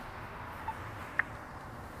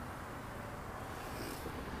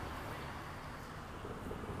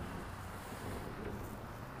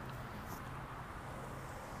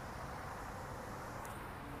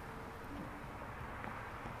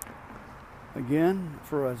 Again,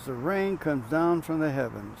 "For as the rain comes down from the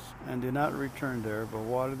heavens and do not return there, but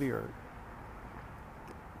water the earth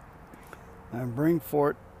and bring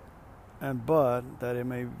forth and bud, that it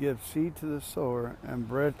may give seed to the sower and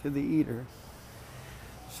bread to the eater,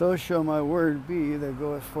 so shall my word be that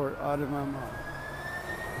goeth forth out of my mouth.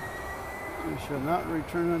 It shall not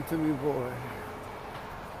return unto me void,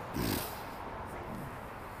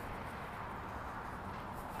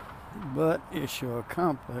 but it shall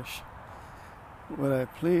accomplish what I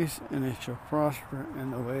please, and it shall prosper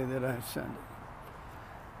in the way that I send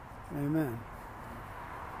it. Amen.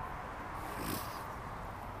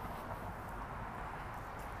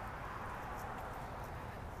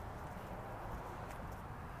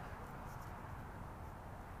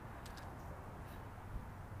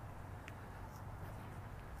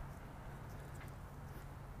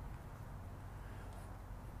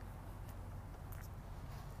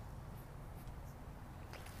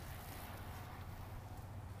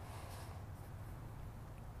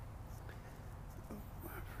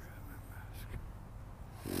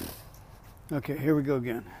 Okay, here we go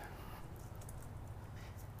again.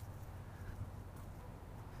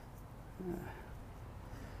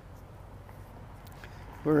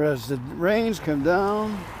 Whereas the rains come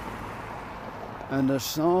down and the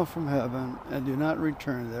snow from heaven, and do not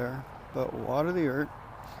return there, but water the earth,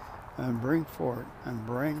 and bring forth, and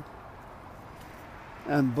bring,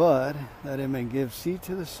 and bud, that it may give seed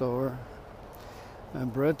to the sower,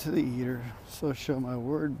 and bread to the eater, so shall my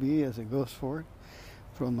word be as it goes forth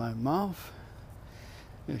from my mouth.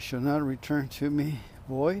 It shall not return to me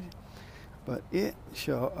void, but it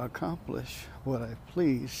shall accomplish what I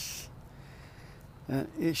please, and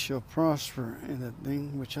it shall prosper in the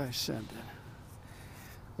thing which I send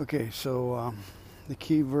it. Okay, so the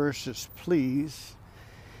key verse is please,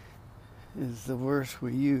 is the verse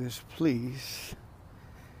we use, please.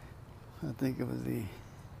 I think it was the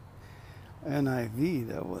NIV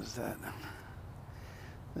that was that.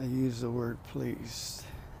 They used the word please.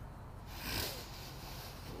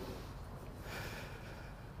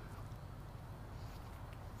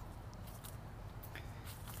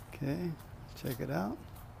 Okay, check it out.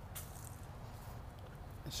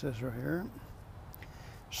 It says right here,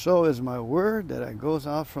 so is my word that goes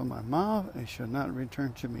out from my mouth, it shall not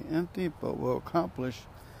return to me empty, but will accomplish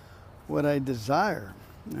what I desire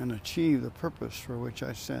and achieve the purpose for which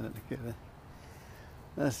I sent it. Okay,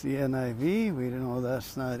 that's the NIV. We don't know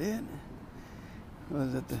that's not it.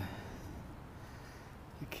 Was it the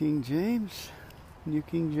King James? New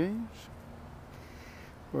King James?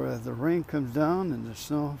 Whereas the rain comes down and the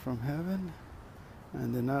snow from heaven,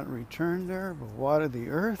 and do not return there, but water the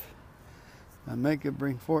earth, and make it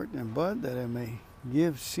bring forth and bud, that it may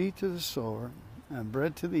give seed to the sower, and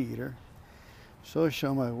bread to the eater, so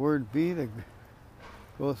shall my word be that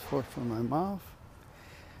goes forth from my mouth.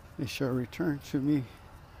 It shall return to me,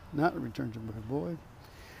 not return to me void,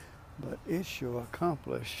 but it shall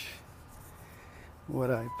accomplish what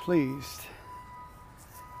I pleased,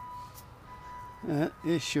 and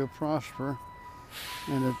it shall prosper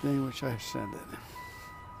in the thing which I send it.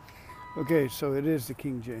 Okay, so it is the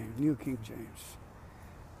King James, New King James.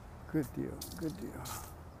 Good deal, good deal.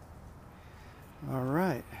 All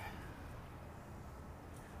right.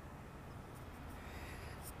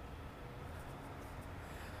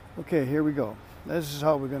 Okay, here we go. This is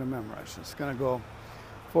how we're going to memorize. It's going to go,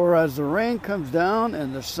 for as the rain comes down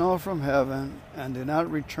and the snow from heaven, and do not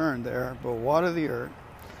return there, but water the earth,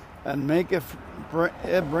 and make it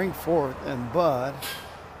bring forth and bud,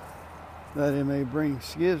 that it may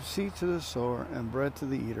give seed to the sower and bread to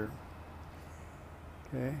the eater.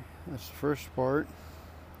 Okay, that's the first part.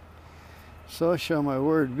 So shall my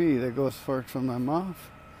word be that goes forth from my mouth.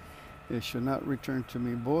 It shall not return to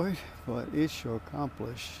me void, but it shall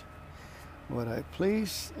accomplish what I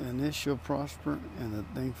please, and it shall prosper in the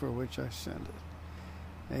thing for which I send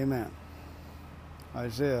it. Amen.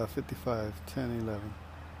 Isaiah 55:10-11.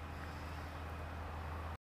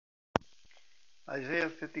 Isaiah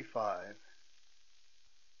 55.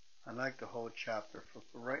 I like the whole chapter. For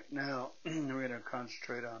right now, we're going to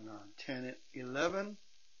concentrate on 10 and 11.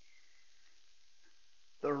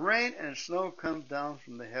 The rain and snow come down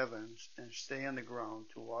from the heavens and stay on the ground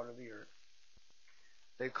to water the earth.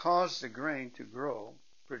 They cause the grain to grow,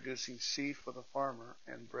 producing seed for the farmer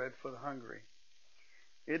and bread for the hungry.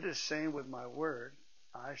 It is the same with my word.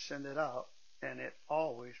 I send it out, and it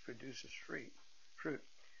always produces fruit.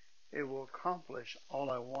 It will accomplish all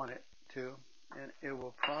I want it to, and it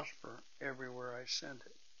will prosper everywhere I send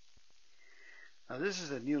it. Now this is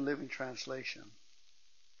the New Living Translation.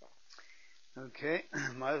 Okay,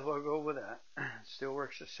 might as well go with that. Still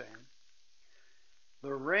works the same.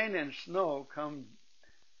 The rain and snow come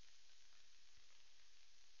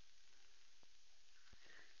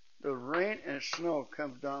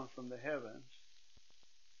down from the heavens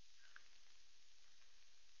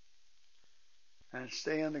and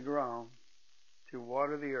stay on the ground to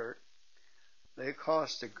water the earth. They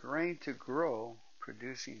cause the grain to grow,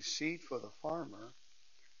 producing seed for the farmer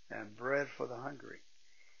and bread for the hungry.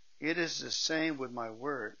 It is the same with my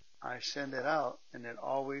word. I send it out, and it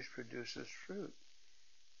always produces fruit.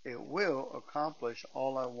 it will accomplish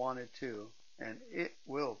all I want it to, and it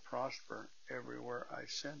will prosper everywhere I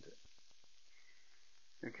send it.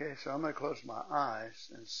 Okay, so I'm going to close my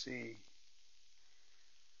eyes and see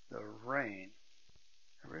the rain.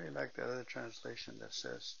 I really like that other translation that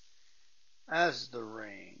says, as the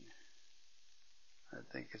rain. I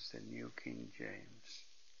think it's the New King James.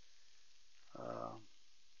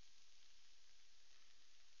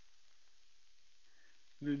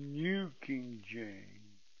 The New King James.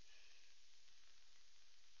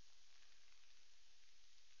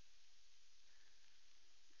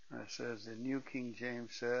 It says, the New King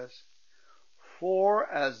James says, for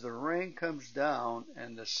as the rain comes down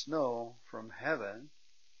and the snow from heaven,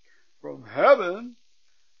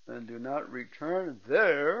 and do not return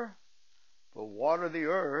there, but water the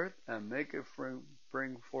earth and make it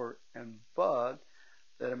bring forth and bud,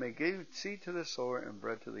 that it may give seed to the sower and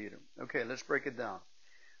bread to the eater. Okay, let's break it down.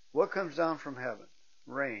 What comes down from heaven?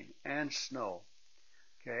 Rain and snow.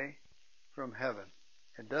 Okay, from heaven.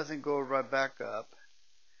 It doesn't go right back up,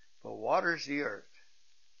 but waters the earth.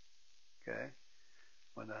 Okay,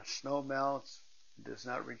 when the snow melts, it does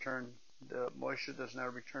not return. The moisture does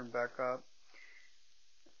not return back up.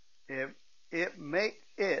 It make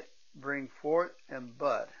it bring forth and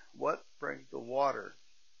bud. What brings the water?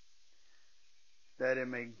 That it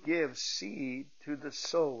may give seed to the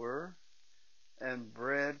sower and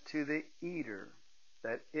bread to the eater.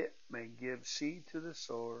 That it may give seed to the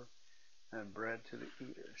sower and bread to the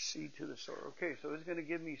eater. Seed to the sower. Okay, so it's going to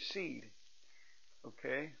give me seed.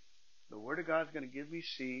 Okay, the Word of God is going to give me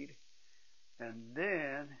seed, and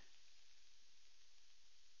then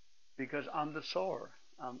because I'm the sower,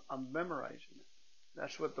 I'm memorizing it.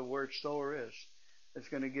 That's what the word sower is. It's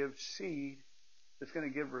going to give seed. It's going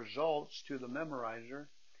to give results to the memorizer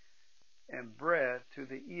and bread to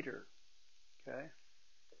the eater. Okay?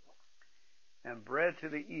 And bread to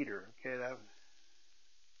the eater.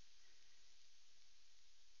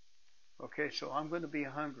 Okay, so I'm going to be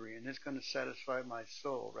hungry, and it's going to satisfy my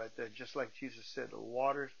soul right there. Just like Jesus said, the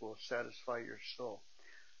waters will satisfy your soul.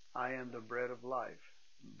 I am the bread of life.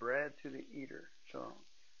 Bread to the eater. So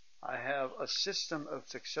I have a system of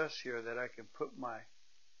success here that I can put my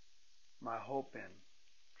hope in.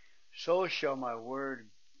 So shall my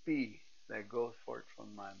word be that goeth forth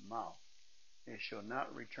from my mouth. It shall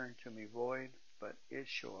not return to me void, but it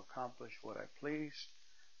shall accomplish what I please,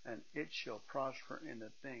 and it shall prosper in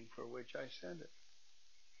the thing for which I send it.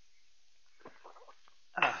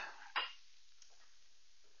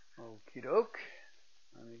 Okie doke.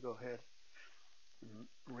 Let me go ahead and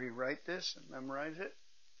rewrite this and memorize it.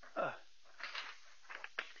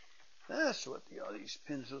 That's what all these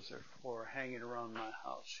pencils are for, hanging around my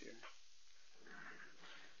house here.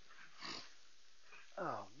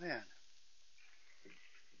 Oh, man.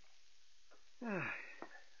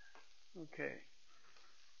 Okay.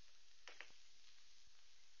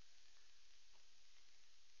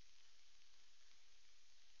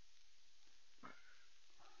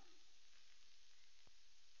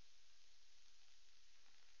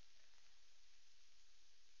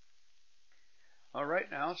 All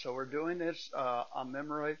right, now, so we're doing this. I'm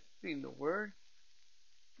memorizing the word.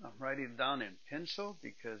 I'm writing it down in pencil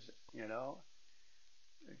because, okay,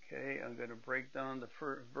 I'm going to break down the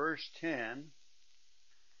first, verse 10,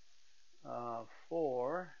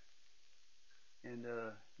 4 in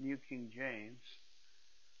the New King James.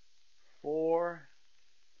 4,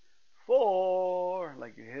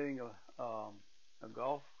 like you're hitting a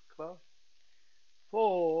golf club.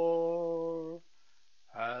 4,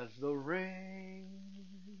 as the rain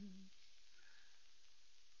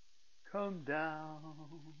come down,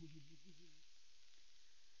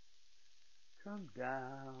 comes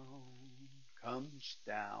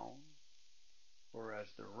down, for as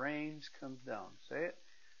the rains come down. Say it.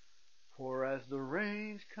 For as the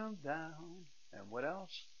rains come down, and what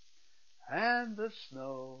else? And the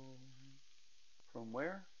snow, from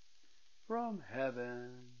where? From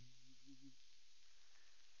heaven.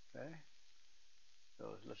 Okay? So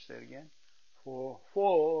let's say it again.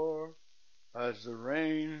 For as the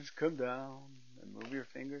rains come down, and move your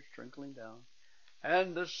fingers trickling down,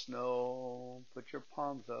 and the snow, put your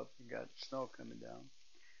palms up, you got snow coming down,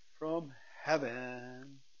 from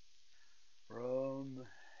heaven,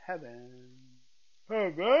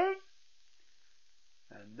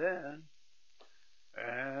 heaven,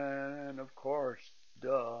 and of course,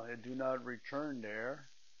 it do not return there,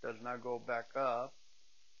 does not go back up,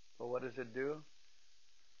 but what does it do?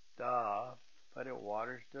 But it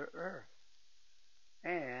waters the earth.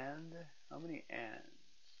 And, how many ands?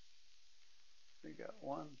 We got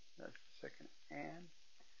one, that's the second and.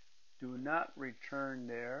 Do not return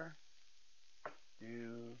there.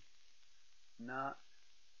 do not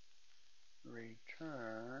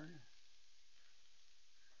return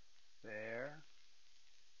there,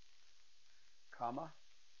 comma,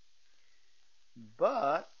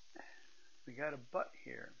 but, we got a but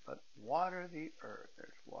here, but water the earth.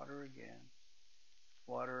 There's water again.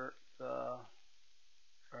 Water the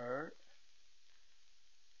earth.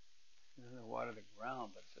 It doesn't water the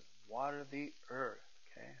ground, but it says water the earth.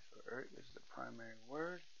 Okay, so earth is the primary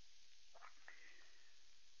word.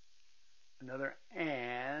 Another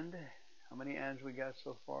and. How many ands we got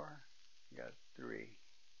so far? We got 3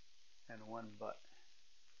 and 1 but.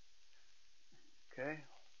 Okay.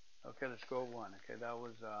 Okay, let's go 1. Okay, that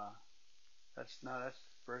was that's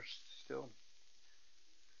verse still.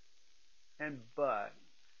 And but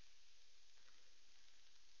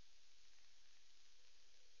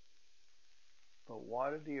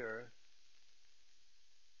water the earth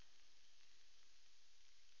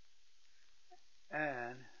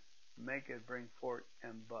and make it bring forth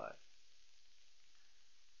and bud.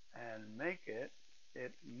 And make it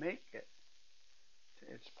make it.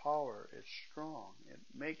 Its power is strong. It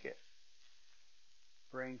make it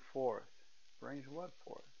bring forth. Brings what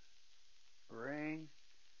forth? Bring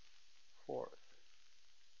forth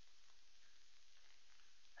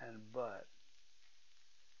and bud.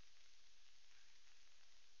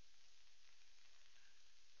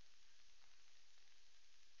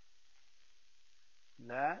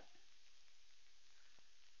 That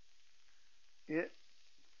it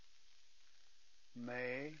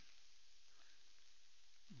may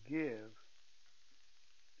give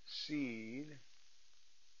seed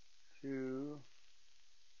to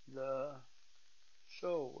the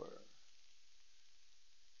sower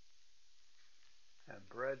and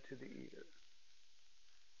bread to the eater.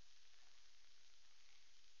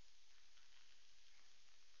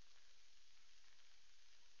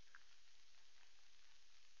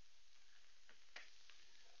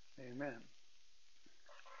 Amen.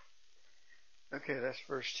 Okay, that's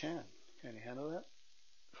verse 10. Can you handle that?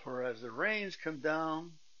 For as the rains come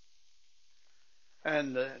down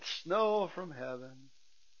and the snow from heaven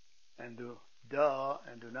and do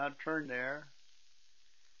not turn there,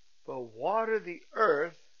 but water the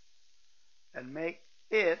earth and make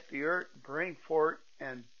it, the earth, bring forth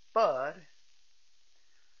and bud,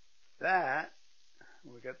 that,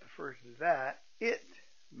 we got the first, that it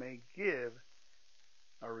may give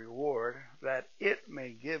a reward, that it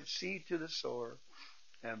may give seed to the sower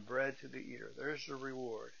and bread to the eater. There's the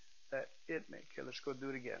reward, that it may. Okay, let's go do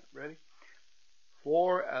it again. Ready?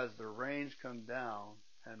 For as the rains come down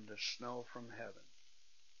and the snow from heaven,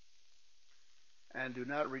 and do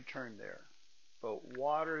not return there, but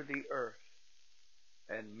water the earth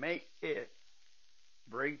and make it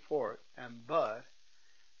bring forth and bud,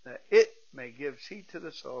 that it may give seed to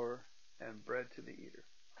the sower and bread to the eater.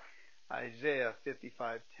 Isaiah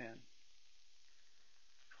 55:10.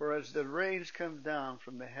 For as the rains come down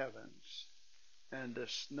from the heavens and the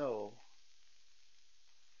snow,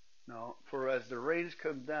 for as the rains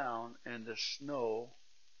come down and the snow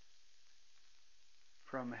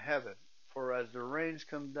from heaven, for as the rains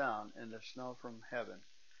come down and the snow from heaven,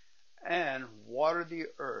 and water the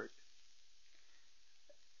earth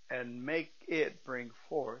and make it bring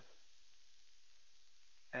forth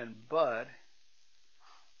and bud,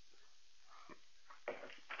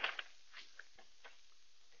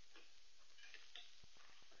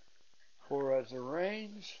 for as the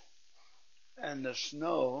rains and the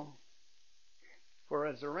snow, for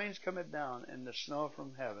as the rains cometh down and the snow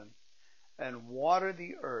from heaven, and water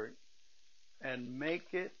the earth and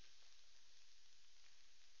make it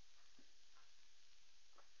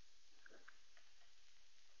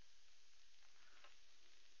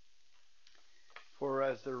for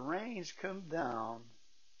as the rains come down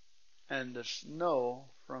and the snow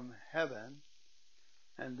from heaven,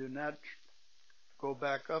 and do not go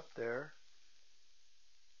back up there,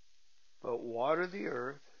 but water the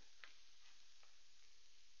earth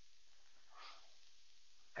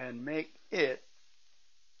and make it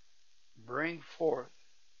bring forth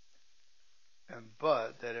and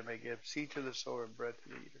bud, that it may give seed to the sower and bread to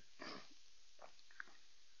the eater.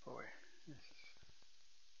 Boy, this is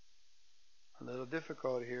a little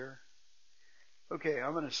difficult here. Okay,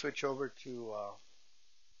 I'm going to switch over to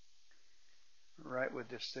right with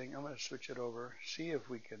this thing. I'm going to switch it over. See if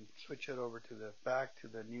we can switch it over to back to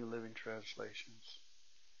the New Living Translations.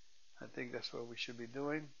 I think that's what we should be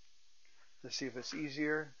doing. Let's see if it's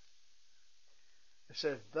easier. It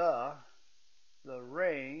says the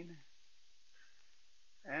rain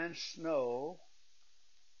and snow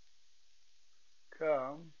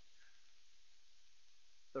come.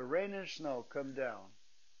 The rain and snow come down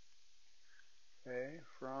Okay,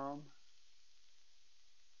 from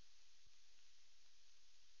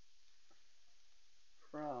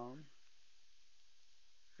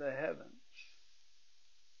the heavens.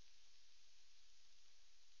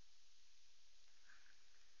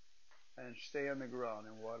 And stay on the ground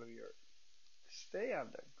and water the earth. Stay on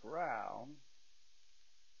the ground.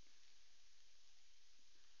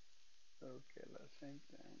 Okay, let's think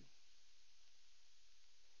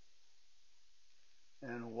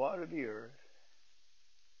then. And water the earth.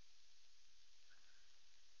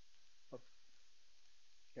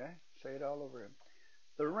 Okay, say it all over him.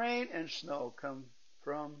 The rain and snow come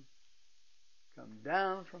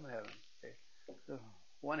down from heaven. Okay. The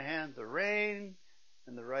one hand the rain,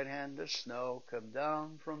 and the right hand the snow come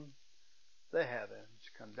down from the heavens.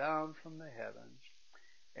 Come down from the heavens,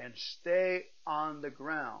 and stay on the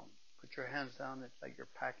ground. Put your hands down. It's like you're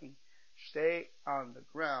packing. Stay on the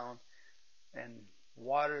ground and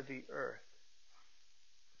water the earth.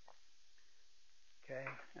 Okay?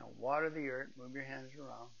 And water the earth. Move your hands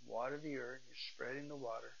around. Water the earth. You're spreading the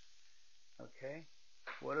water. Okay?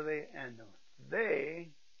 What are they? And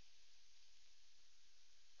they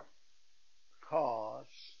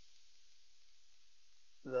cause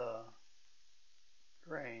the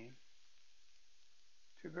grain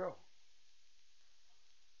to grow,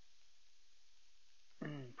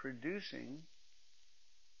 producing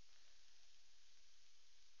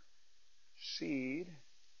seed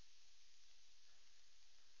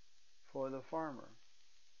for the farmer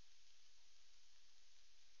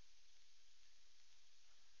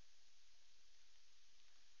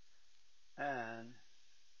and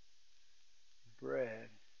bread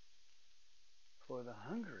for the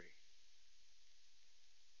hungry.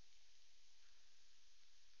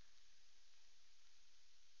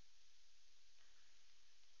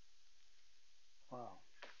 Wow.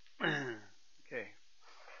 Okay.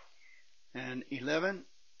 And 11.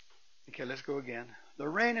 Okay, let's go again. The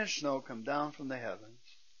rain and snow come down from the heavens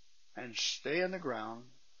and stay on the ground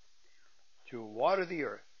to water the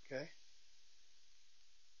earth. Okay?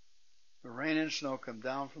 The rain and snow come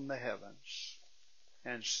down from the heavens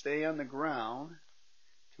and stay on the ground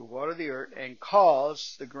to water the earth and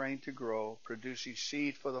cause the grain to grow, producing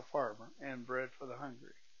seed for the farmer and bread for the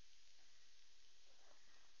hungry.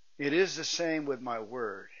 It is the same with my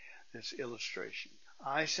word, this illustration.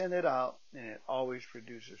 I send it out, and it always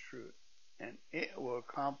produces fruit. And it will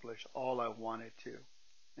accomplish all I want it to.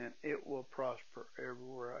 And it will prosper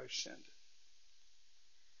everywhere I send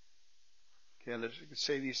it. Okay, let's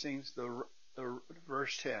say these things. The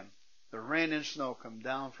verse 10. The rain and snow come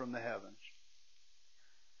down from the heavens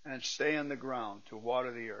and stay on the ground to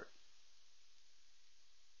water the earth.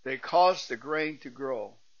 They cause the grain to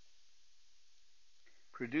grow,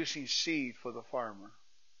 producing seed for the farmer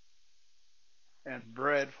and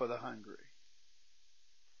bread for the hungry.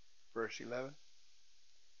 Verse 11.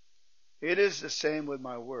 It is the same with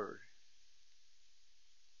my word.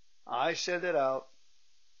 I send it out,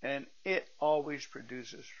 and it always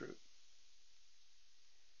produces fruit.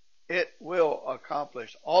 It will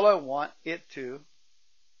accomplish all I want it to,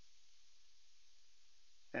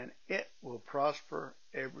 and it will prosper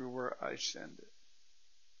everywhere I send it.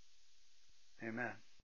 Amen.